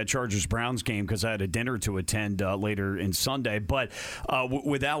to see that Chargers-Browns game because I had a dinner to attend later in Sunday. But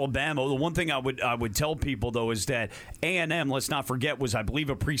with Alabama, the one thing I would tell people, though, is that A&M, let's not forget, was, I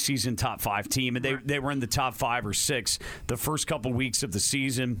believe, a preseason top 5 team, and they were in the top 5 or 6 the first couple weeks of the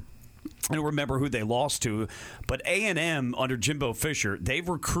season. I don't remember who they lost to, but A&M under Jimbo Fisher, they've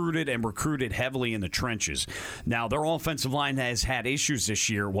recruited heavily in the trenches. Now, their offensive line has had issues this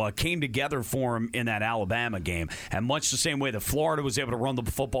year. Well, it came together for them in that Alabama game, and much the same way that Florida was able to run the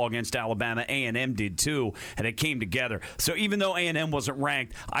football against Alabama, A&M did too, and it came together. So even though A&M wasn't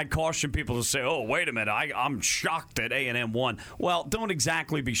ranked, I caution people to say, oh, wait a minute, I'm shocked that A&M won. Well, don't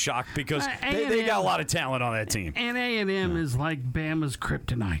exactly be shocked, because they got a lot of talent on that team. And A&M is like Bama's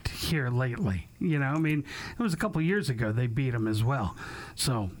kryptonite here lately. It was a couple years ago they beat them as well.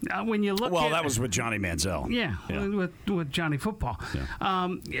 So when you look that was with Johnny Manziel. Yeah. With Johnny Football.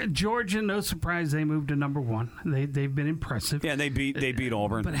 Yeah. Georgia, no surprise, they moved to number 1. They've been impressive. Yeah, they beat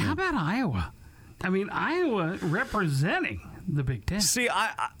Auburn. But how about Iowa? I mean, Iowa representing the Big Ten. See,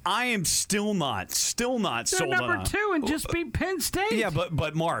 I am still not sold on They're number 2 and just beat Penn State. Yeah,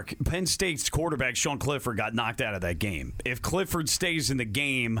 but Mark, Penn State's quarterback, Sean Clifford, got knocked out of that game. If Clifford stays in the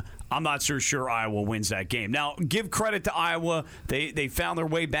game, I'm not so sure Iowa wins that game. Now, give credit to Iowa. They found their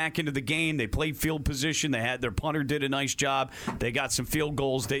way back into the game. They played field position. Their punter did a nice job. They got some field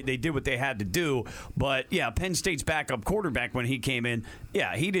goals. They did what they had to do. But, Penn State's backup quarterback, when he came in,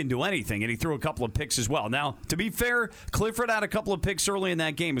 he didn't do anything, and he threw a couple of picks as well. Now, to be fair, Clifford had a couple of picks early in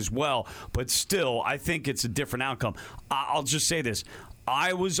that game as well, but still, I think it's a different outcome. I'll just say this.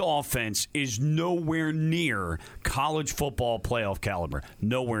 Iowa's offense is nowhere near college football playoff caliber.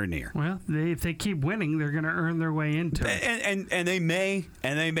 Nowhere near. Well, if they keep winning, they're going to earn their way into it. And they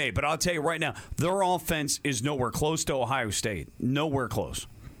may. But I'll tell you right now, their offense is nowhere close to Ohio State. Nowhere close.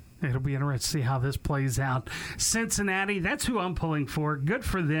 It'll be interesting to see how this plays out. Cincinnati, that's who I'm pulling for. Good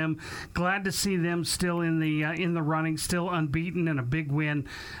for them. Glad to see them still in the running, still unbeaten, and a big win.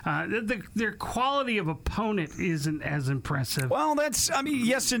 Their quality of opponent isn't as impressive. Well,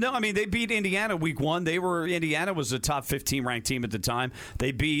 yes and no. They beat Indiana week 1. Indiana was a top 15 ranked team at the time.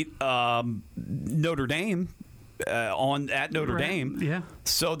 They beat Notre Dame. At Notre Dame. Yeah.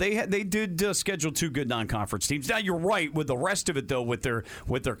 So they did schedule 2 good non-conference teams. Now you're right with the rest of it, though, with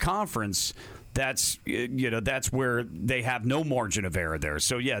their conference. that's where they have no margin of error there.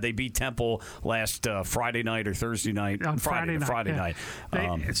 So yeah, they beat Temple last Friday night or Thursday night. On Friday night.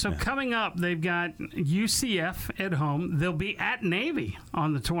 Coming up, they've got UCF at home. They'll be at Navy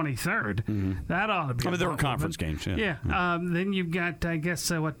on the 23rd. Mm-hmm. That ought to be. There were conference games. Yeah. Then you've got, I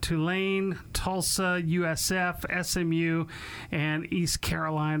guess, Tulane, Tulsa, USF, SMU, and East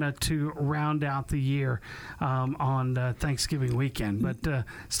Carolina to round out the year on Thanksgiving weekend. But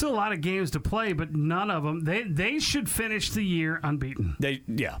still a lot of games to play. But none of them. They should finish the year unbeaten.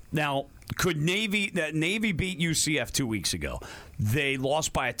 Now, could Navy beat UCF 2 weeks ago? They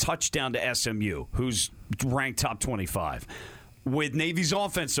lost by a touchdown to SMU, who's ranked top 25. With Navy's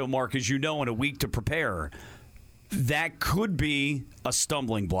offense, though, Mark, as you know, in a week to prepare, that could be a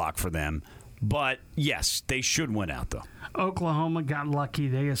stumbling block for them. But, yes, they should win out, though. Oklahoma got lucky.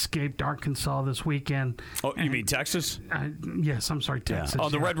 They escaped Arkansas this weekend. Oh, you mean Texas? Yes, I'm sorry, Texas. Yeah. Oh,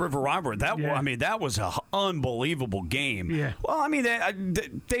 the Red River Robbery. That was an unbelievable game. Yeah. Well, I mean,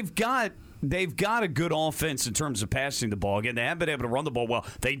 they've got a good offense in terms of passing the ball. Again, they haven't been able to run the ball well.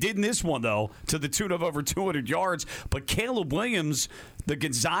 They did in this one, though, to the tune of over 200 yards. But Caleb Williams, the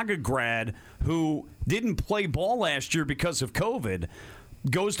Gonzaga grad, who didn't play ball last year because of COVID,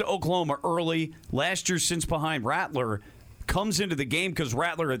 goes to Oklahoma early. Last year, since behind Rattler, comes into the game because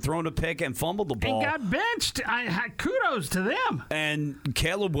Rattler had thrown a pick and fumbled the ball. And got benched. Kudos to them. And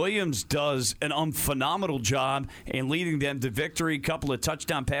Caleb Williams does an phenomenal job in leading them to victory. A couple of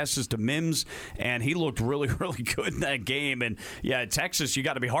touchdown passes to Mims, and he looked really, really good in that game. And, yeah, Texas, you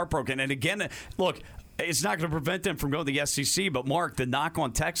got to be heartbroken. And, again, look, it's not going to prevent them from going to the SEC. But, Mark, the knock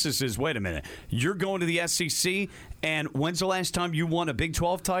on Texas is, wait a minute, you're going to the SEC, and when's the last time you won a Big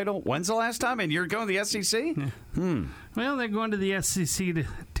 12 title? When's the last time? And you're going to the SEC? Well, they're going to the SEC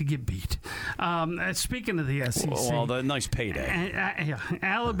to get beat. Speaking of the SEC. Well, the nice payday.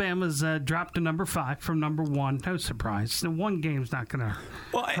 Alabama's dropped to number 5 from number 1. No surprise. The one game's not going to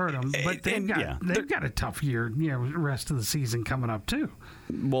hurt them. But they've got a tough year, rest of the season coming up, too.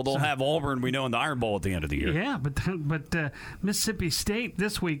 Well, they'll have Auburn, we know, in the Iron Bowl at the end of the year. Yeah, but Mississippi State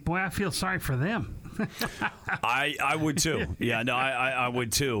this week, boy, I feel sorry for them. I would too. Yeah, no, I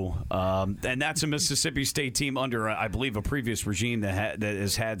would too. And that's a Mississippi State team under, I believe, a previous regime that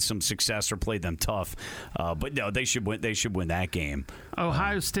has had some success or played them tough. But no, they should win. They should win that game.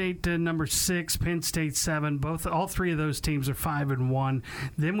 Ohio State number 6, Penn State 7. All three of those teams are 5-1.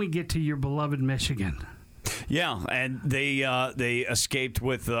 Then we get to your beloved Michigan. Yeah, and they escaped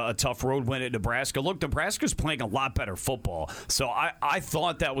with a tough road win at Nebraska. Look, Nebraska's playing a lot better football, so I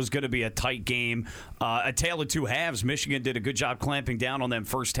thought that was going to be a tight game. A tale of two halves. Michigan did a good job clamping down on them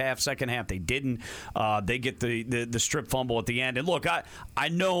first half. Second half, they didn't. They get the strip fumble at the end. And look, I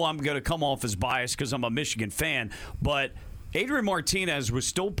know I'm going to come off as biased because I'm a Michigan fan, but Adrian Martinez was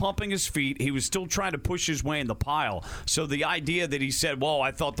still pumping his feet. He was still trying to push his way in the pile. So the idea that he said, well,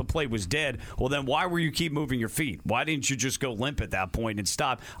 I thought the play was dead, well, then why were you keep moving your feet? Why didn't you just go limp at that point and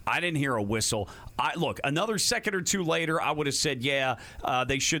stop? I didn't hear a whistle. Look, another second or two later, I would have said,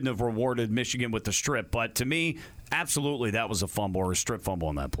 they shouldn't have rewarded Michigan with the strip. But to me, absolutely, that was a fumble or a strip fumble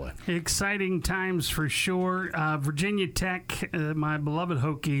on that play. Exciting times for sure. Virginia Tech, my beloved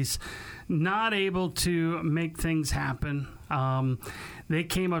Hokies, not able to make things happen. They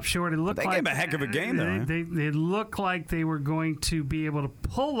came up short. It looked they gave a heck of a game, though. They looked like they were going to be able to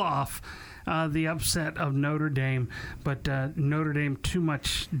pull off the upset of Notre Dame, but Notre Dame too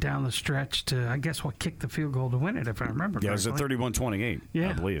much down the stretch to, I guess, kicked the field goal to win it, if I remember correctly. Yeah, it was a 31-28,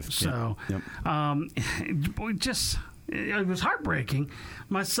 I believe. So, it was heartbreaking.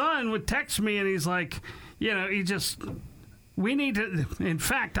 My son would text me, and he's like, we need to. In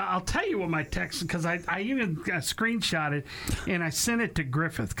fact, I'll tell you what my text, because I even screenshot it and I sent it to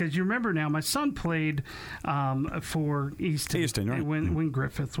Griffith, because you remember now my son played for Easton right. when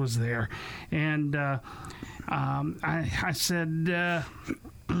Griffith was there, and I said,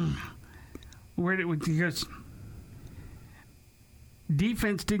 where did he goes?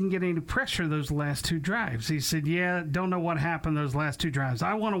 Defense didn't get any pressure those last two drives. He said, don't know what happened those last two drives.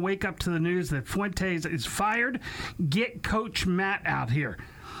 I want to wake up to the news that Fuentes is fired. Get Coach Matt out here.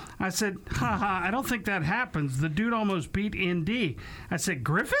 I said, I don't think that happens. The dude almost beat ND. I said,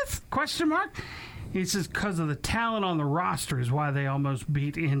 Griffith? ? He says, because of the talent on the roster is why they almost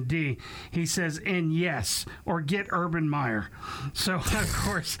beat ND. He says, and yes, or get Urban Meyer. So, of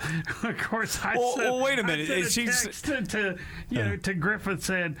course, I said, wait a minute. I sent a text to Griffith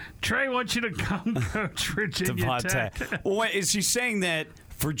said, Trey wants you to come coach Virginia Tech. Wait, is he saying that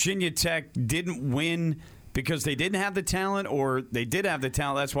Virginia Tech didn't win because they didn't have the talent, or they did have the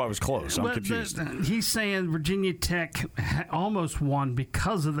talent? That's why it was close. I'm confused. He's saying Virginia Tech almost won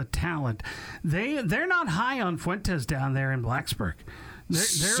because of the talent. They're not high on Fuentes down there in Blacksburg.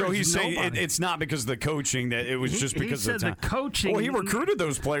 So he's saying it's not because of the coaching, that it was just because of the coaching. Well, he recruited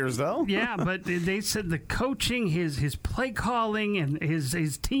those players, though. Yeah, but they said the coaching, his play calling, and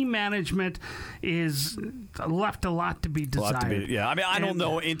his team management is left a lot to be desired. Yeah, I mean, I don't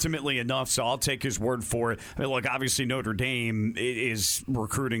know intimately enough, so I'll take his word for it. I mean, look, obviously Notre Dame is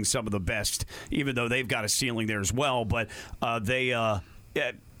recruiting some of the best, even though they've got a ceiling there as well. But I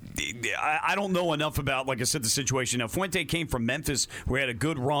don't know enough about, like I said, the situation. Now, Fuente came from Memphis, where he had a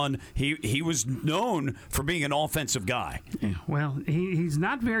good run. He was known for being an offensive guy. Yeah, well, he's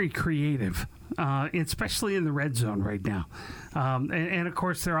not very creative, especially in the red zone right now. And of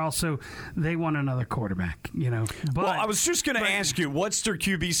course, they want another quarterback. But, I was just going to ask you, what's their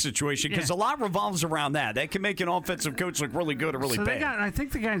QB situation? Because a lot revolves around that. That can make an offensive coach look really good or really bad. I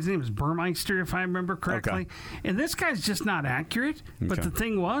think the guy's name is Burmeister, if I remember correctly. Okay. And this guy's just not accurate. But the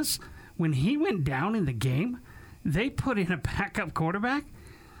thing was, when he went down in the game, they put in a backup quarterback.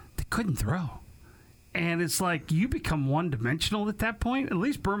 They couldn't throw. And it's like you become one-dimensional at that point. At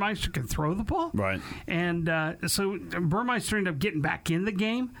least Burmeister can throw the ball. Right. And so Burmeister ended up getting back in the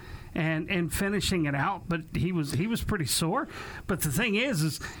game and finishing it out. But he was pretty sore. But the thing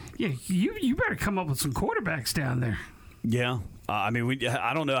is you better come up with some quarterbacks down there. Yeah. I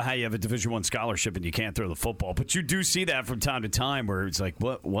don't know how you have a Division I scholarship and you can't throw the football, but you do see that from time to time where it's like,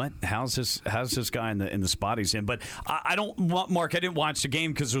 what? How's this guy in the spot he's in? But I didn't watch the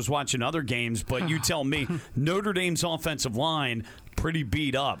game because I was watching other games. But you tell me, Notre Dame's offensive line pretty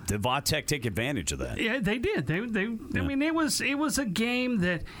beat up. Did Va-Tech take advantage of that? Yeah, they did. I mean, it was a game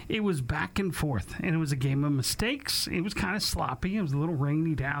that it was back and forth, and it was a game of mistakes. It was kind of sloppy. It was a little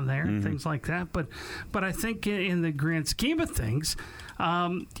rainy down there and things like that. But I think in the grand scheme of things,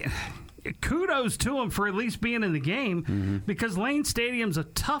 kudos to him for at least being in the game because Lane Stadium's a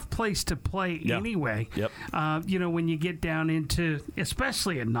tough place to play anyway. Yep. When you get down into,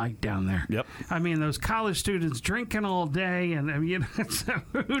 especially at night down there. Yep. I mean, those college students drinking all day, and so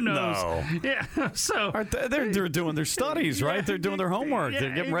who knows? No. Yeah. So they're doing their studies, right? They're doing their homework.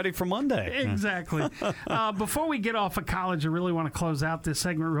 They're getting ready for Monday. Exactly. Before we get off of college, I really want to close out this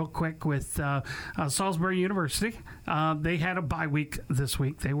segment real quick with Salisbury University. They had a bye week this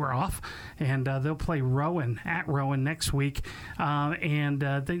week. They were off. And they'll play Rowan at Rowan next week.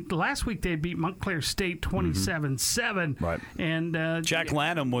 Last week they beat Montclair State 27-7. Right. And Jack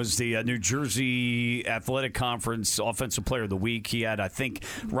Lanham was the New Jersey Athletic Conference Offensive Player of the Week. He had, I think,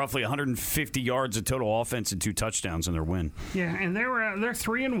 roughly 150 yards of total offense and 2 touchdowns in their win. Yeah, and they're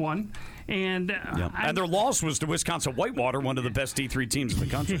 3-1. And their loss was to Wisconsin Whitewater, one of the best D3 teams in the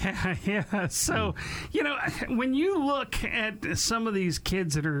country. Yeah. So, when you look at some of these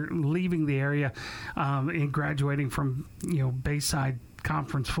kids that are leaving the area and graduating from, Bayside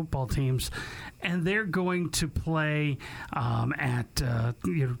Conference football teams, and they're going to play at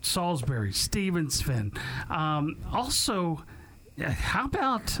Salisbury, Stevensville. Also, how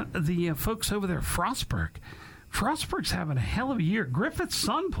about the folks over there at Frostburg? Frostburg's having a hell of a year. Griffith's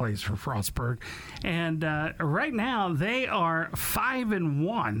son plays for Frostburg, and right now they are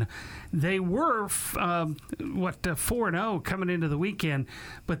 5-1. They were 4-0 coming into the weekend,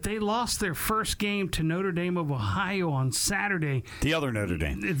 but they lost their first game to Notre Dame of Ohio on Saturday. The other Notre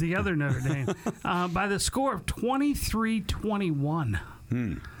Dame, by the score of 23-21.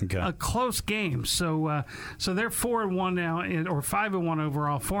 Okay. A close game. So they're 4-1 now, or 5-1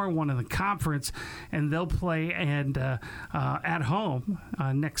 overall, 4-1 in the conference, and they'll play at home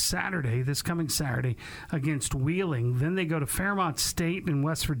this coming Saturday against Wheeling. Then they go to Fairmont State in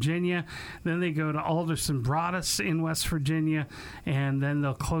West Virginia. Then they go to Alderson Broaddus in West Virginia, and then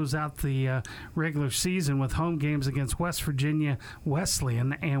they'll close out the regular season with home games against West Virginia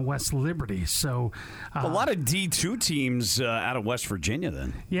Wesleyan and West Liberty. So a lot of D2 teams out of West Virginia.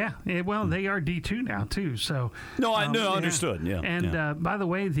 Then, yeah, well, they are D2 now too. So understood. Yeah, and by the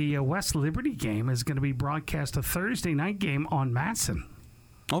way, the West Liberty game is going to be broadcast a Thursday night game on Matson.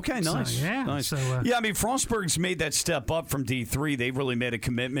 Okay, nice. So, yeah, nice. So, Frostburg's made that step up from D3. They've really made a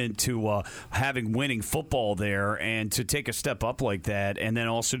commitment to having winning football there, and to take a step up like that, and then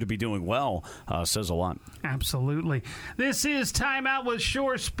also to be doing well, says a lot. Absolutely. This is Time Out with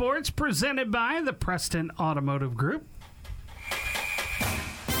Shore Sports, presented by the Preston Automotive Group.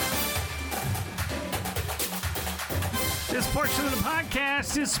 This portion of the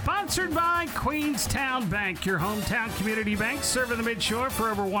podcast is sponsored by Queenstown Bank, your hometown community bank serving the Midshore for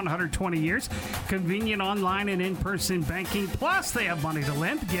over 120 years. Convenient online and in-person banking. Plus, they have money to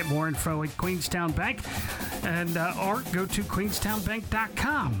lend. Get more info at Queenstown Bank and or go to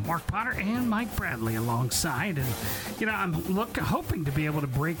queenstownbank.com. Mark Potter and Mike Bradley alongside. And, I'm hoping to be able to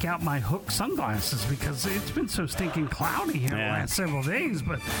break out my Hook sunglasses because it's been so stinking cloudy here the last several days.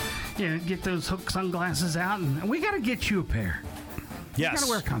 But, get those Hook sunglasses out, and we got to get you a pair. Yes. We got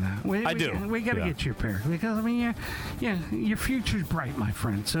to work on that. I do. We got to get you a pair because your future's bright, my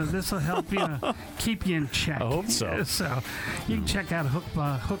friend. So this will help keep you in check. I hope so. So you can check out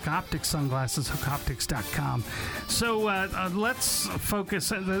Hook Optics sunglasses, hookoptics.com. So let's focus.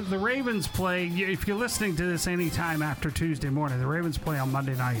 The Ravens play. If you're listening to this anytime after Tuesday morning, the Ravens play on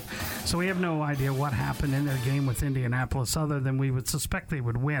Monday night. So we have no idea what happened in their game with Indianapolis, other than we would suspect they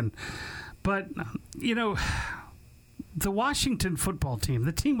would win. But the Washington football team,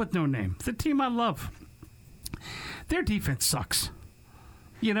 the team with no name, the team I love, their defense sucks.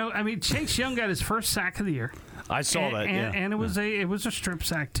 Chase Young got his first sack of the year. I saw that, and it was a strip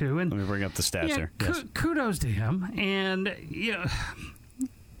sack too. And let me bring up the stats here. Yes. Kudos to him. And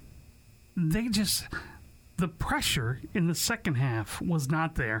the pressure in the second half was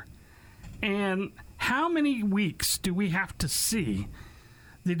not there. And how many weeks do we have to see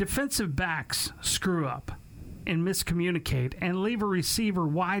the defensive backs screw up and miscommunicate and leave a receiver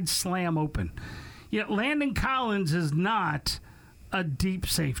wide slam open? Yet Landon Collins is not a deep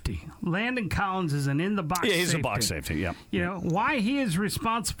safety. Landon Collins is an in-the-box safety. Yeah, he's a box safety, yeah. Why he is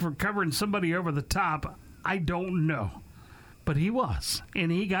responsible for covering somebody over the top, I don't know. But he was,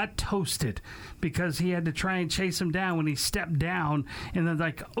 and he got toasted because he had to try and chase him down when he stepped down, and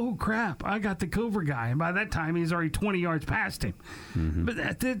then oh, crap, I got the cover guy. And by that time, he's already 20 yards past him. Mm-hmm. But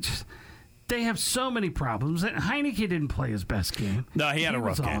they have so many problems. Heineke didn't play his best game. No, he had a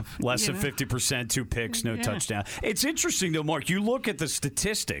rough game. Less than 50%, 2 picks, no touchdown. It's interesting, though, Mark. You look at the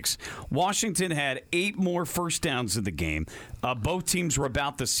statistics. Washington had 8 more first downs in the game. Both teams were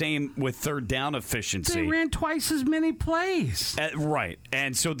about the same with third down efficiency. They ran twice as many plays. Right.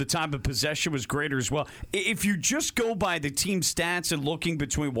 And so the time of possession was greater as well. If you just go by the team stats and looking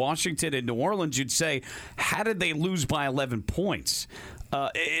between Washington and New Orleans, you'd say, how did they lose by 11 points?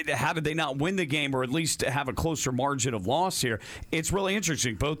 How did they not win the game, or at least have a closer margin of loss here? It's really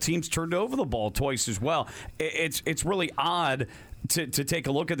interesting. Both teams turned over the ball twice as well. It's really odd to take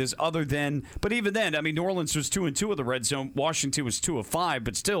a look at this. But even then, New Orleans was 2-2 of the red zone. Washington was 2 of 5,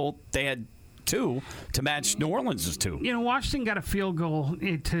 but still they had 2 to match New Orleans' 2. Washington got a field goal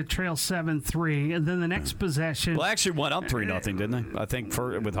to trail 7-3, and then the next possession. Well, actually went up 3-0, didn't they? I think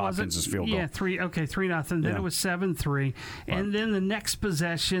with Hopkins' field goal. Yeah, 3-0. Then it was 7-3, and then the next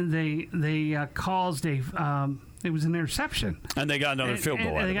possession they caused it was an interception. And they got another field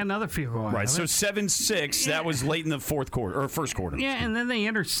goal. And they got another field goal. Right, so 7-6. That was late in the first quarter. Yeah, and then they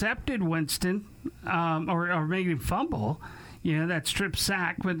intercepted Winston, or made him fumble. That strip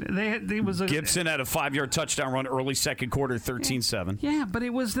sack, but Gibson had a 5-yard touchdown run early second quarter, 13-7. Yeah, but it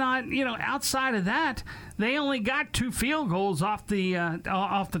was not. Outside of that, they only got 2 field goals off the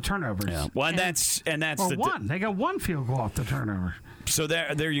turnovers. Yeah, well, that's one. They got 1 field goal off the turnover. So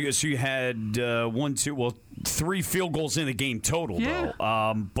there you go. So you had 3 field goals in the game total, though.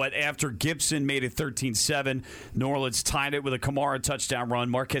 But after Gibson made it 13-7, New Orleans tied it with a Kamara touchdown run.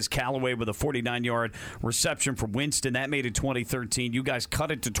 Marquez Callaway with a 49-yard reception from Winston. That made it 2013. You guys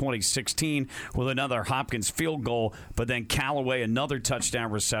cut it to 2016 with another Hopkins field goal, but then Callaway another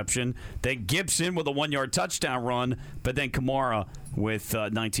touchdown reception. Then Gibson with a 1-yard touchdown run, but then Kamara with a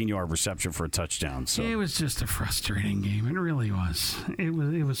 19-yard reception for a touchdown. So it was just a frustrating game. It really was. It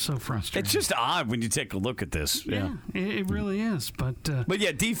was so frustrating. It's just odd when you take a look at this. Yeah, it really is. But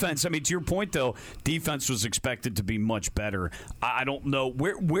yeah, defense. To your point though, defense was expected to be much better. I don't know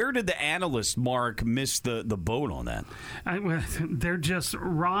where did the analyst Mark miss the boat on that? They're just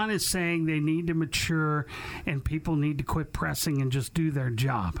Ron is saying they need to mature and people need to quit pressing and just do their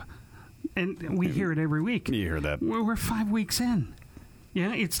job. And we hear it every week. You hear that? We're 5 weeks in.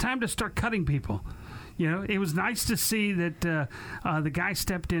 It's time to start cutting people. It was nice to see that the guy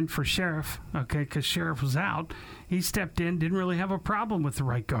stepped in for Sheriff, because Sheriff was out. He stepped in, didn't really have a problem with the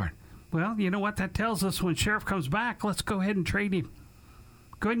right guard. Well, you know what? That tells us when Sheriff comes back, let's go ahead and trade him.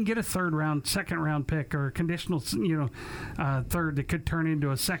 Go ahead and get a second-round pick, or a conditional, third that could turn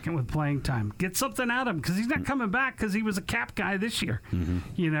into a second with playing time. Get something out of him, because he's not coming back because he was a cap guy this year.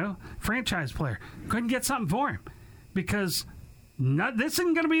 Mm-hmm. Franchise player. Go ahead and get something for him, because this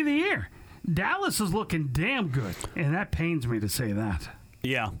isn't going to be the year. Dallas is looking damn good, and that pains me to say that.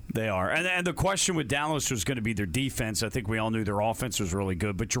 Yeah, they are. And the question with Dallas was going to be their defense. I think we all knew their offense was really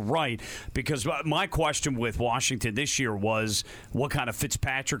good. But you're right, because my question with Washington this year was, what kind of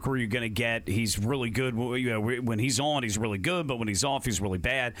Fitzpatrick were you going to get? He's really good. When he's on, he's really good. But when he's off, he's really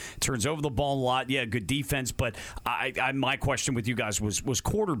bad. Turns over the ball a lot. Yeah, good defense. But my question with you guys was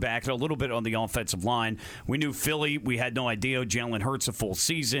quarterback and a little bit on the offensive line. We knew Philly. We had no idea. Jalen Hurts a full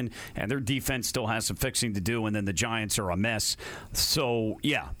season. And their defense still has some fixing to do. And then the Giants are a mess. So,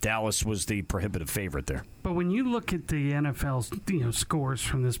 yeah, Dallas was the prohibitive favorite there. But when you look at the NFL's scores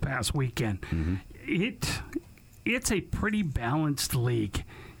from this past weekend, it's a pretty balanced league.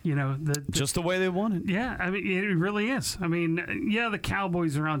 Just the way they won it. Yeah, I mean, it really is. I mean, yeah, the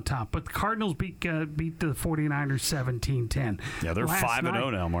Cowboys are on top, but the Cardinals beat the 49ers 17-10. Yeah, they're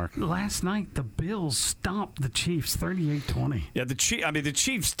 5-0 now, Mark. Last night, the Bills stomped the Chiefs 38-20. Yeah, the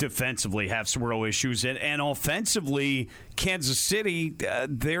Chiefs defensively have some real issues, and offensively, Kansas City,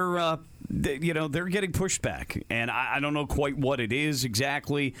 they're getting pushed back, and I don't know quite what it is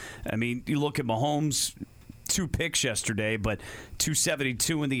exactly. I mean, you look at Mahomes. 2 picks yesterday, but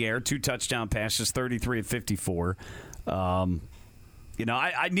 272 in the air, 2 touchdown passes, 33 of 54. I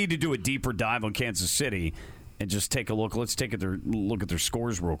need to do a deeper dive on Kansas City and just take a look. Let's take a look at their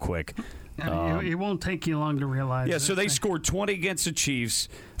scores real quick. It won't take you long to realize. Yeah, so they scored 20 against the Chiefs,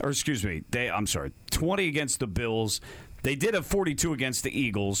 20 against the Bills. They did have 42 against the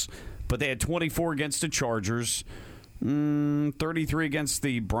Eagles, but they had 24 against the Chargers. 33 against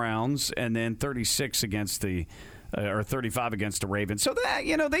the Browns, and then 36 against or 35 against the Ravens. So that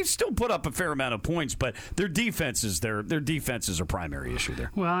they've still put up a fair amount of points, but their defenses are primary issue there.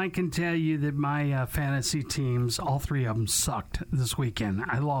 Well, I can tell you that my fantasy teams, all 3 of them sucked this weekend.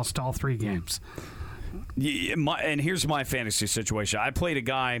 I lost all 3 games. And here's my fantasy situation. I played a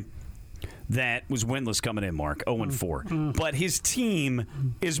guy that was winless coming in, Mark, 0-4. But his team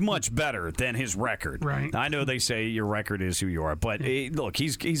is much better than his record. Right. I know they say your record is who you are, but look,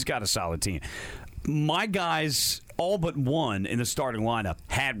 he's got a solid team. My guys, all but one in the starting lineup,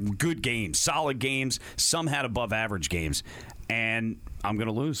 had good games, solid games. Some had above average games, and I'm going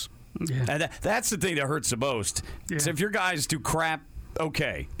to lose. Yeah. And that's the thing that hurts the most. Yeah. So if your guys do crap,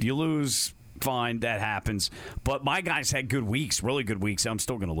 okay, you lose. Fine, that happens. But my guys had good weeks, really good weeks. I'm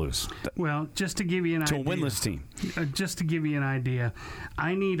still going to lose. Well, just to give you an idea. To a winless team. Just to give you an idea,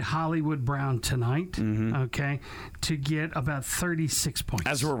 I need Hollywood Brown tonight, okay, to get about 36 points.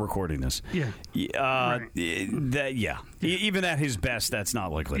 As we're recording this. Yeah. Right. Even at his best, that's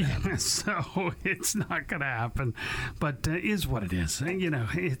not likely to happen. So it's not going to happen. But is what it is.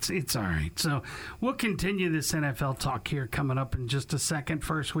 It's all right. So we'll continue this NFL talk here coming up in just a second.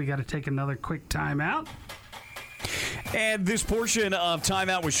 First, we got to take another quick timeout. And this portion of Time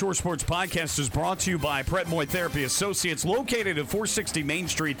Out with Shore Sports Podcast is brought to you by Pret Moy Therapy Associates, located at 460 Main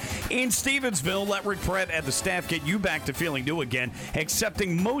Street in Stevensville. Let Rick Pret and the staff get you back to feeling new again,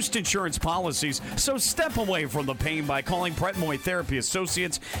 accepting most insurance policies. So step away from the pain by calling Pret Moy Therapy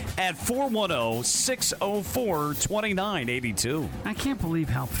Associates at 410-604-2982. I can't believe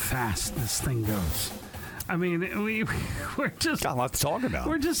how fast this thing goes. I mean, we're just got a lot to talk about.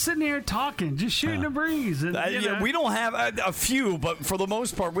 We're just sitting here talking, just shooting a breeze. And, we don't have a few, but for the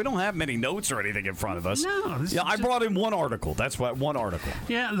most part, we don't have many notes or anything in front of us. No. I brought in one article. That's one article.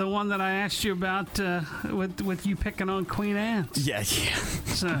 Yeah, the one that I asked you about with you picking on Queen Anne. Yeah.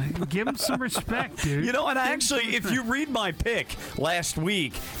 So give him some respect, dude. And I actually, if you read my pick last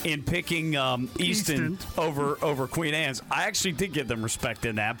week in picking Easton over Queen Anne's, I actually did give them respect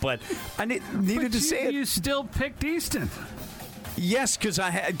in that, but I needed to say it. You still picked Easton. Yes,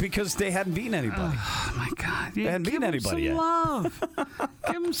 because they hadn't beaten anybody. Oh, my God. They hadn't beaten anybody yet.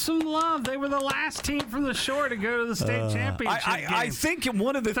 Give them some love. They were the last team from the shore to go to the state championship game. I think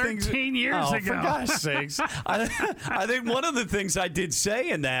one of the 13 years ago. For gosh sakes. I think one of the things I did say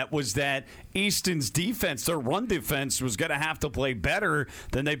in that was that Easton's defense, their run defense, was going to have to play better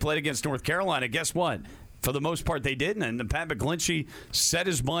than they played against North Carolina. Guess what? For the most part, they didn't. And Pat McGlinchey said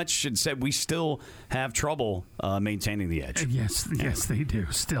as much and said we still have trouble maintaining the edge. Yes, they do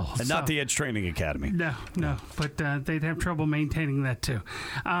still. And not the Edge Training Academy. No. But they'd have trouble maintaining that, too.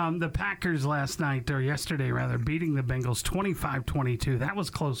 The Packers yesterday, beating the Bengals 25-22. That was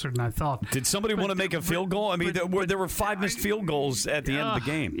closer than I thought. Did somebody want to make a field goal? I mean, there were 5 missed field goals at the end of the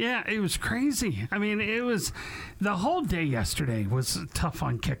game. Yeah, it was crazy. I mean, the whole day yesterday was tough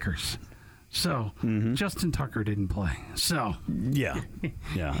on kickers. So, Justin Tucker didn't play. So, yeah.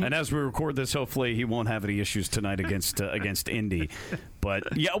 And as we record this, hopefully he won't have any issues tonight against Indy. But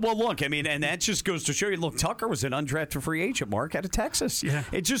look, I mean, and that just goes to show you. Look, Tucker was an undrafted free agent, Mark, out of Texas. Yeah.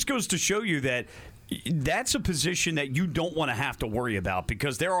 It just goes to show you that that's a position that you don't want to have to worry about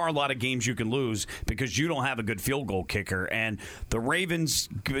because there are a lot of games you can lose because you don't have a good field goal kicker. And the Ravens,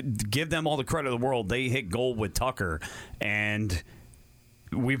 give them all the credit in the world. They hit goal with Tucker, and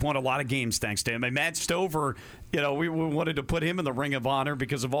we've won a lot of games thanks to him. And Matt Stover, we wanted to put him in the Ring of Honor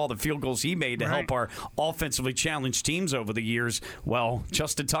because of all the field goals he made to help our offensively challenged teams over the years. Well,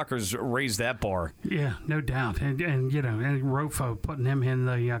 Justin Tucker's raised that bar. Yeah, no doubt. And Rofo putting him in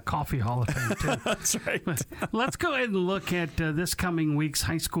the Coffee Hall of Fame, too. That's right. But let's go ahead and look at this coming week's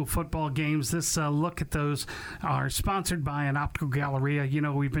high school football games. This look at those are sponsored by an optical galleria.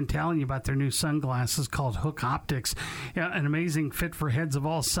 We've been telling you about their new sunglasses called Hook Optics. An amazing fit for heads of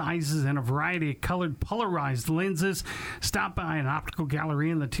all sizes and a variety of colored polarized lenses. Stop by an optical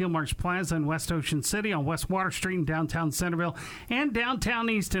gallery in the Teal Marsh Plaza in West Ocean City, on West Water Street in downtown Centerville, and downtown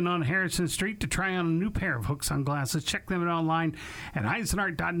Easton on Harrison Street to try on a new pair of Hook sunglasses. Check them out online at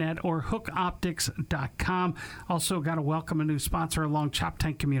eisenart.net or hookoptics.com. Also got to welcome a new sponsor along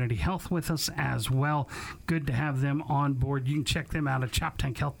Choptank Community Health with us as well. Good to have them on board. You can check them out at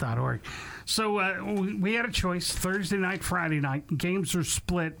choptankhealth.org. So we had a choice, Thursday night, Friday night. Games are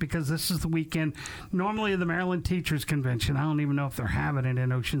split because this is the weekend. Normally the Maryland Teachers Convention. I don't even know if they're having it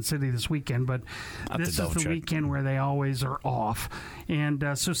in Ocean City this weekend, but this is the weekend where they always are off.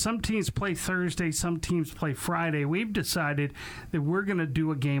 And so some teams play Thursday, some teams play Friday. We've decided that we're going to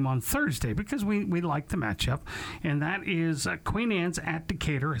do a game on Thursday because we like the matchup, and that is Queen Anne's at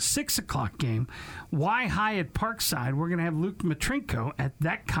Decatur, a 6 o'clock game. Y High at Parkside. We're going to have Luke Matrinko at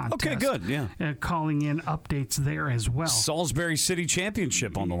that contest. Okay, good, yeah. Calling in updates there as well. Salisbury City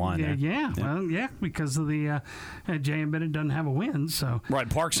Championship on the line there. Yeah, well, because of the J.M. Bennett doesn't have a win, so. Right,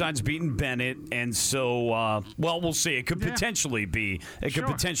 Parkside's beaten Bennett, and so, we'll see. It could potentially be. It could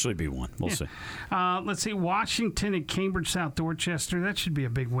potentially be one. We'll see. Let's see, Washington and Cambridge South Dorchester. That should be a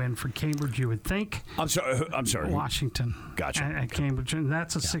big win for Cambridge, you would think. I'm sorry. Washington. Gotcha. At Cambridge, and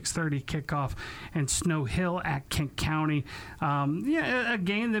that's a 6:30 kickoff. And Snow Hill at Kent County. A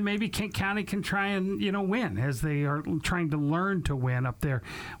game that maybe Kent County can try and win as they are trying to learn to win up there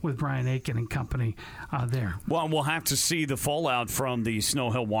with Brian Aiken and company there. Well, we'll have to see the fallout from the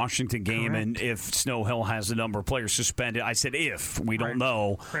Snow Hill Washington game. Correct. And if Snow Hill has a number of players suspended. I said if. We don't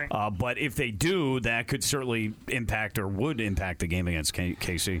know. Right. But if they do, that could certainly impact or would impact the game against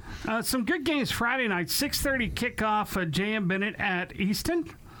KC. Some good games Friday night. 6:30 kickoff. J.M. Bennett at Easton.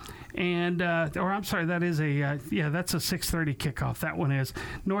 And, that's a 6:30 kickoff. That one is.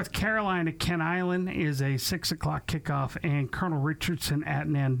 North Carolina, Kent Island is a 6 o'clock kickoff, and Colonel Richardson at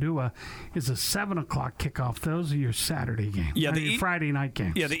Nandua is a 7 o'clock kickoff. Those are your Saturday games. Yeah, Friday night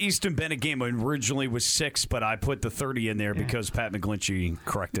games. Yeah, the Easton Bennett game originally was 6, but I put the 30 in there because Pat McGlinchey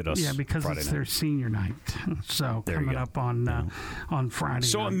corrected us. Yeah, because Friday it's night. Their senior night. So coming up on Friday.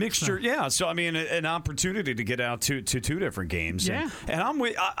 So night, a mixture, So I mean, an opportunity to get out to two different games. Yeah, and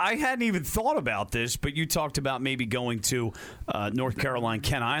I hadn't even thought about this, but you talked about maybe going to North Carolina,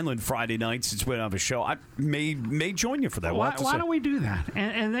 Kent Island Friday night since we don't have a show. I may join you for that. Why don't we do that?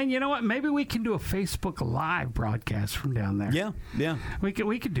 And then you know what? Maybe we can do a Facebook Live broadcast from down there. Yeah. We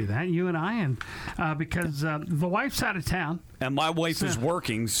could do that, you and I, and because the wife's out of town. And my wife is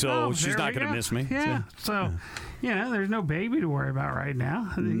working, so she's not going to miss me. Yeah. So there's no baby to worry about right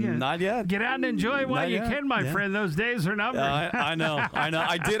now. Not yet. Get out and enjoy while you can, my friend. Those days are numbered. I know.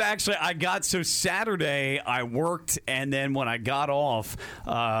 I did actually. So Saturday I worked, and then when I got off,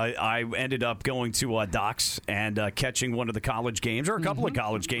 I ended up going to Doc's and catching one of the college games, or a couple of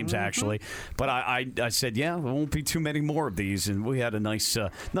college games actually. But I said, there won't be too many more of these, and we had a nice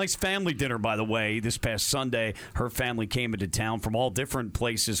family dinner. By the way, this past Sunday, her family came into town from all different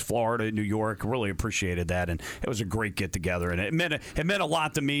places, Florida, New York. Really appreciated that, and it was a great get together, and it meant a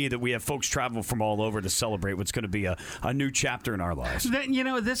lot to me that we have folks travel from all over to celebrate what's going to be a new chapter in our lives.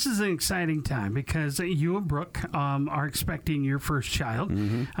 This is an exciting time because you and Brooke are expecting your first child.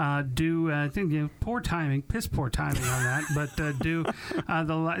 Poor timing on that, but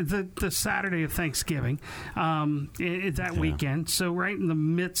the Saturday of Thanksgiving weekend. So right in the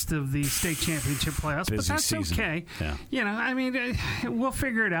midst of the state championship playoffs, Busy but that's season. okay. Yeah. We'll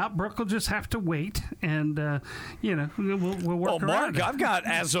figure it out. Brooke will just have to wait, and we'll work around. Mark,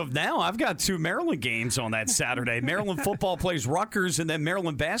 as of now, I've got 2 Maryland games on that Saturday. Maryland football plays Rutgers, and then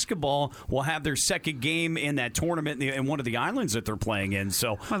Maryland basketball will have their second game in that tournament in one of the islands that they're playing in.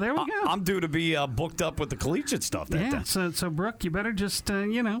 So there we go. I'm due to be booked up with the collegiate stuff that day. So Brooke, you better just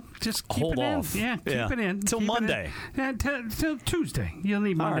just keep hold it off. In. Keep it in till Monday. Till Tuesday. You'll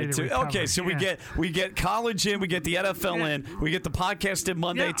need Monday to recover. Okay, so we get college in, we get the NFL in, we get the podcast in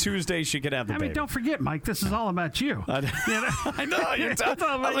Monday. Tuesday she could have the baby. Don't forget, Mike, this is all about you. I know. You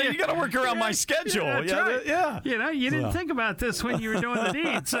got to work around my schedule. Right. Yeah. You didn't think about this when you were doing the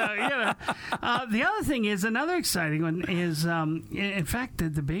deed. So, the other thing is, another exciting one is, in fact,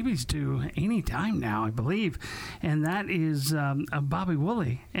 the baby's due any time now, I believe, and that is Bobby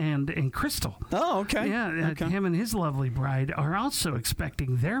Woolley and Crystal. Oh, okay. Yeah, okay. Him and his lovely bride are also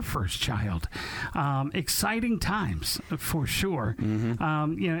expecting their first child. Exciting times for sure. Mm-hmm.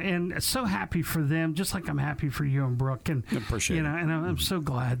 And so happy for them, just like I'm happy for you and Brooke. And appreciate it. And I'm so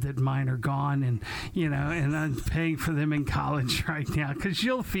glad that mine are gone, and and I'm paying for them in college right now, because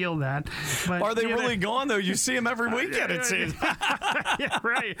you'll feel that. But are they really gone though? You see them every weekend, it seems. Yeah,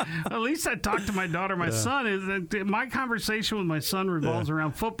 right. At least I talk to my daughter. My son is my conversation with my son revolves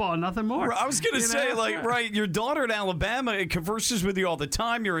around football and nothing more. I was going to say, right, your daughter in Alabama converses with you all the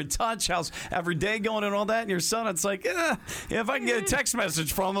time. You're in touch. How's every day going and all that? And your son, it's like, if I can get a text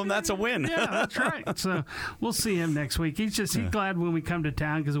message from him, that's a win. Yeah, that's right. So we'll see him next week. He's glad when we come to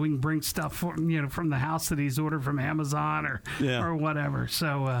town, because we can bring stuff from the house that he's ordered from Amazon or whatever.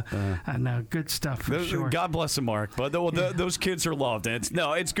 So no, good stuff for sure. God bless him, Mark. But those kids are loved, and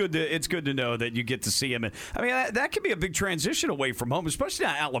it's good to know that you get to see him. And I mean, that could be a big transition away from home, especially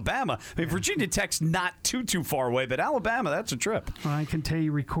not Alabama. I mean, Virginia Tech's not too far away, but Alabama, that's a trip. Well, I can tell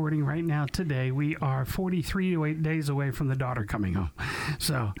you, recording right now today, we are 43 days away from the daughter coming home.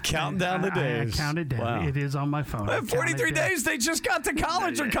 So counting down the days. I counted down. Wow. It is on my phone. 43 days. They just got to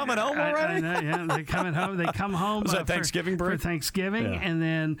college. They're coming home already. They're coming home. They come home. Was that Thanksgiving break? For Thanksgiving, and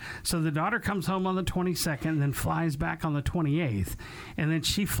then so the daughter comes home on the 22nd, then flies back on the 28th, and then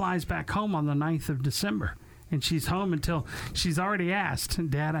she flies back home on the 9th of December. And she's home until she's already asked,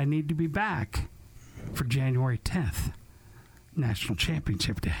 Dad, I need to be back for January 10th. National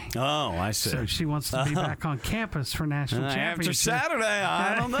Championship Day. Oh, I see. So she wants to be back on campus for National Championship. After Saturday,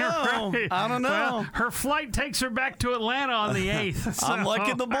 I don't know. Right. I don't know. Well, her flight takes her back to Atlanta on the 8th. So. I'm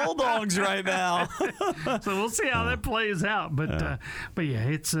liking the Bulldogs right now. So we'll see how that plays out. But yeah,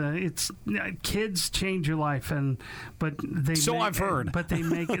 it's kids change your life, but I've heard. But they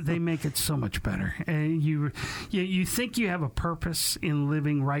make it so much better. And you think you have a purpose in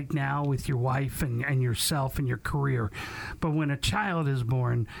living right now with your wife and yourself and your career, but when a child is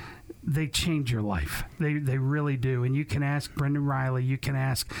born, they change your life. They really do. And you can ask Brendan Riley. You can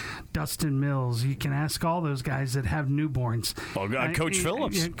ask Dustin Mills. You can ask all those guys that have newborns. Oh, God, Coach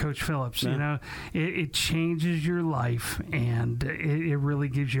Phillips. Coach Phillips. Yeah. It changes your life, and it really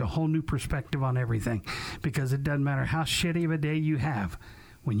gives you a whole new perspective on everything, because it doesn't matter how shitty of a day you have.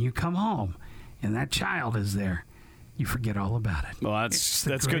 When you come home and that child is there, you forget all about it. Well, that's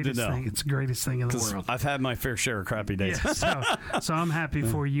good to know. It's the greatest thing in the world. I've had my fair share of crappy days. Yeah, so I'm happy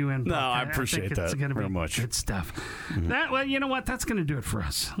for you and Buck. No, I appreciate that very much. Good stuff. Mm-hmm. Well, you know what? That's going to do it for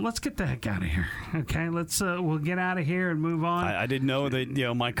us. Let's get the heck out of here. Okay, we'll get out of here and move on. I didn't know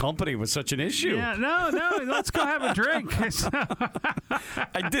that my company was such an issue. Yeah, no. Let's go have a drink.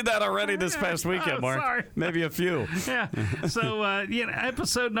 I did that already this past weekend, Mark. Sorry. Maybe a few. Yeah. So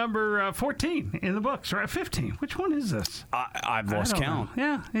episode number 14 in the books, right? 15. Which one is this? I've lost count.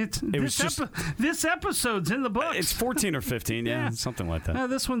 Know. Yeah, this episode's in the books. It's 14 or 15, yeah. Something like that.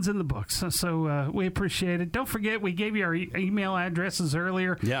 This one's in the books, so we appreciate it. Don't forget, we gave you our email addresses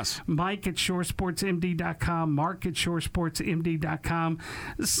earlier. Yes. Mike at shoresportsmd.com, Mark at shoresportsmd.com.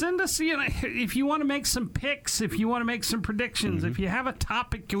 Send us, if you want to make some picks, if you want to make some predictions, if you have a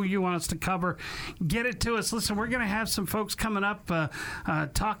topic you want us to cover, get it to us. Listen, we're going to have some folks coming up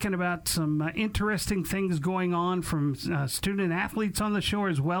talking about some interesting things going on from student athletes on the shore,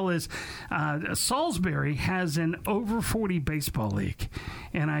 as well as Salisbury has an over 40 baseball league,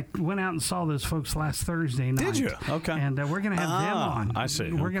 and I went out and saw those folks last Thursday night. Did you? Okay. And we're going to have them on. I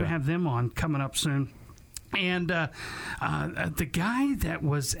see. We're going to have them on coming up soon. And the guy that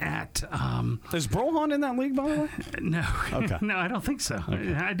was at... Is Brohan in that league, by the way? No. Okay. No, I don't think so.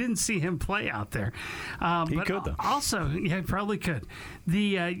 Okay. I didn't see him play out there. He could, though. Also, yeah, he probably could.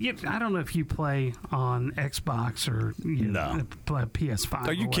 I don't know if you play on Xbox or play PS5.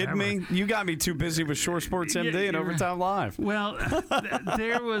 Are you kidding me? You got me too busy with Shore Sports MD and Overtime Live. Well,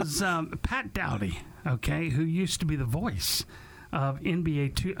 there was Pat Dowdy, okay, who used to be the voice of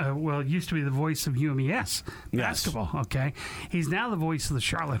NBA used to be the voice of UMES basketball. Okay, he's now the voice of the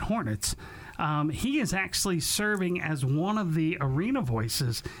Charlotte Hornets. He is actually serving as one of the arena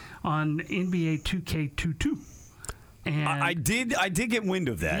voices on NBA 2K22. And I did get wind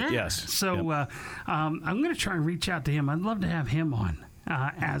of that. Yeah. Yes. So I'm going to try and reach out to him. I'd love to have him on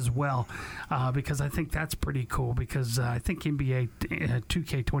as well, because I think that's pretty cool, because I think NBA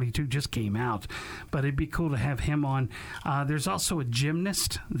 2K22 just came out, but it'd be cool to have him on. There's also a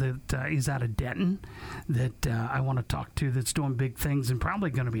gymnast that is out of Denton that I want to talk to, that's doing big things and probably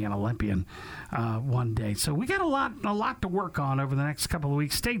going to be an Olympian one day. So we got a lot to work on over the next couple of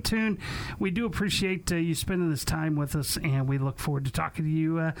weeks. Stay tuned. We do appreciate you spending this time with us, and we look forward to talking to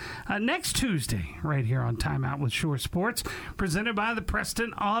you next Tuesday right here on Time Out with Shore Sports, presented by the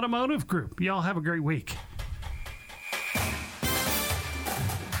Preston Automotive Group. Y'all have a great week.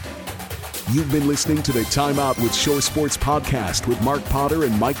 You've been listening to the Time Out with Shore Sports podcast with Mark Potter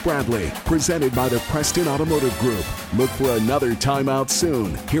and Mike Bradley, presented by the Preston Automotive Group. Look for another Time Out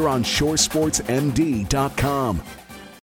soon here on ShoreSportsMD.com.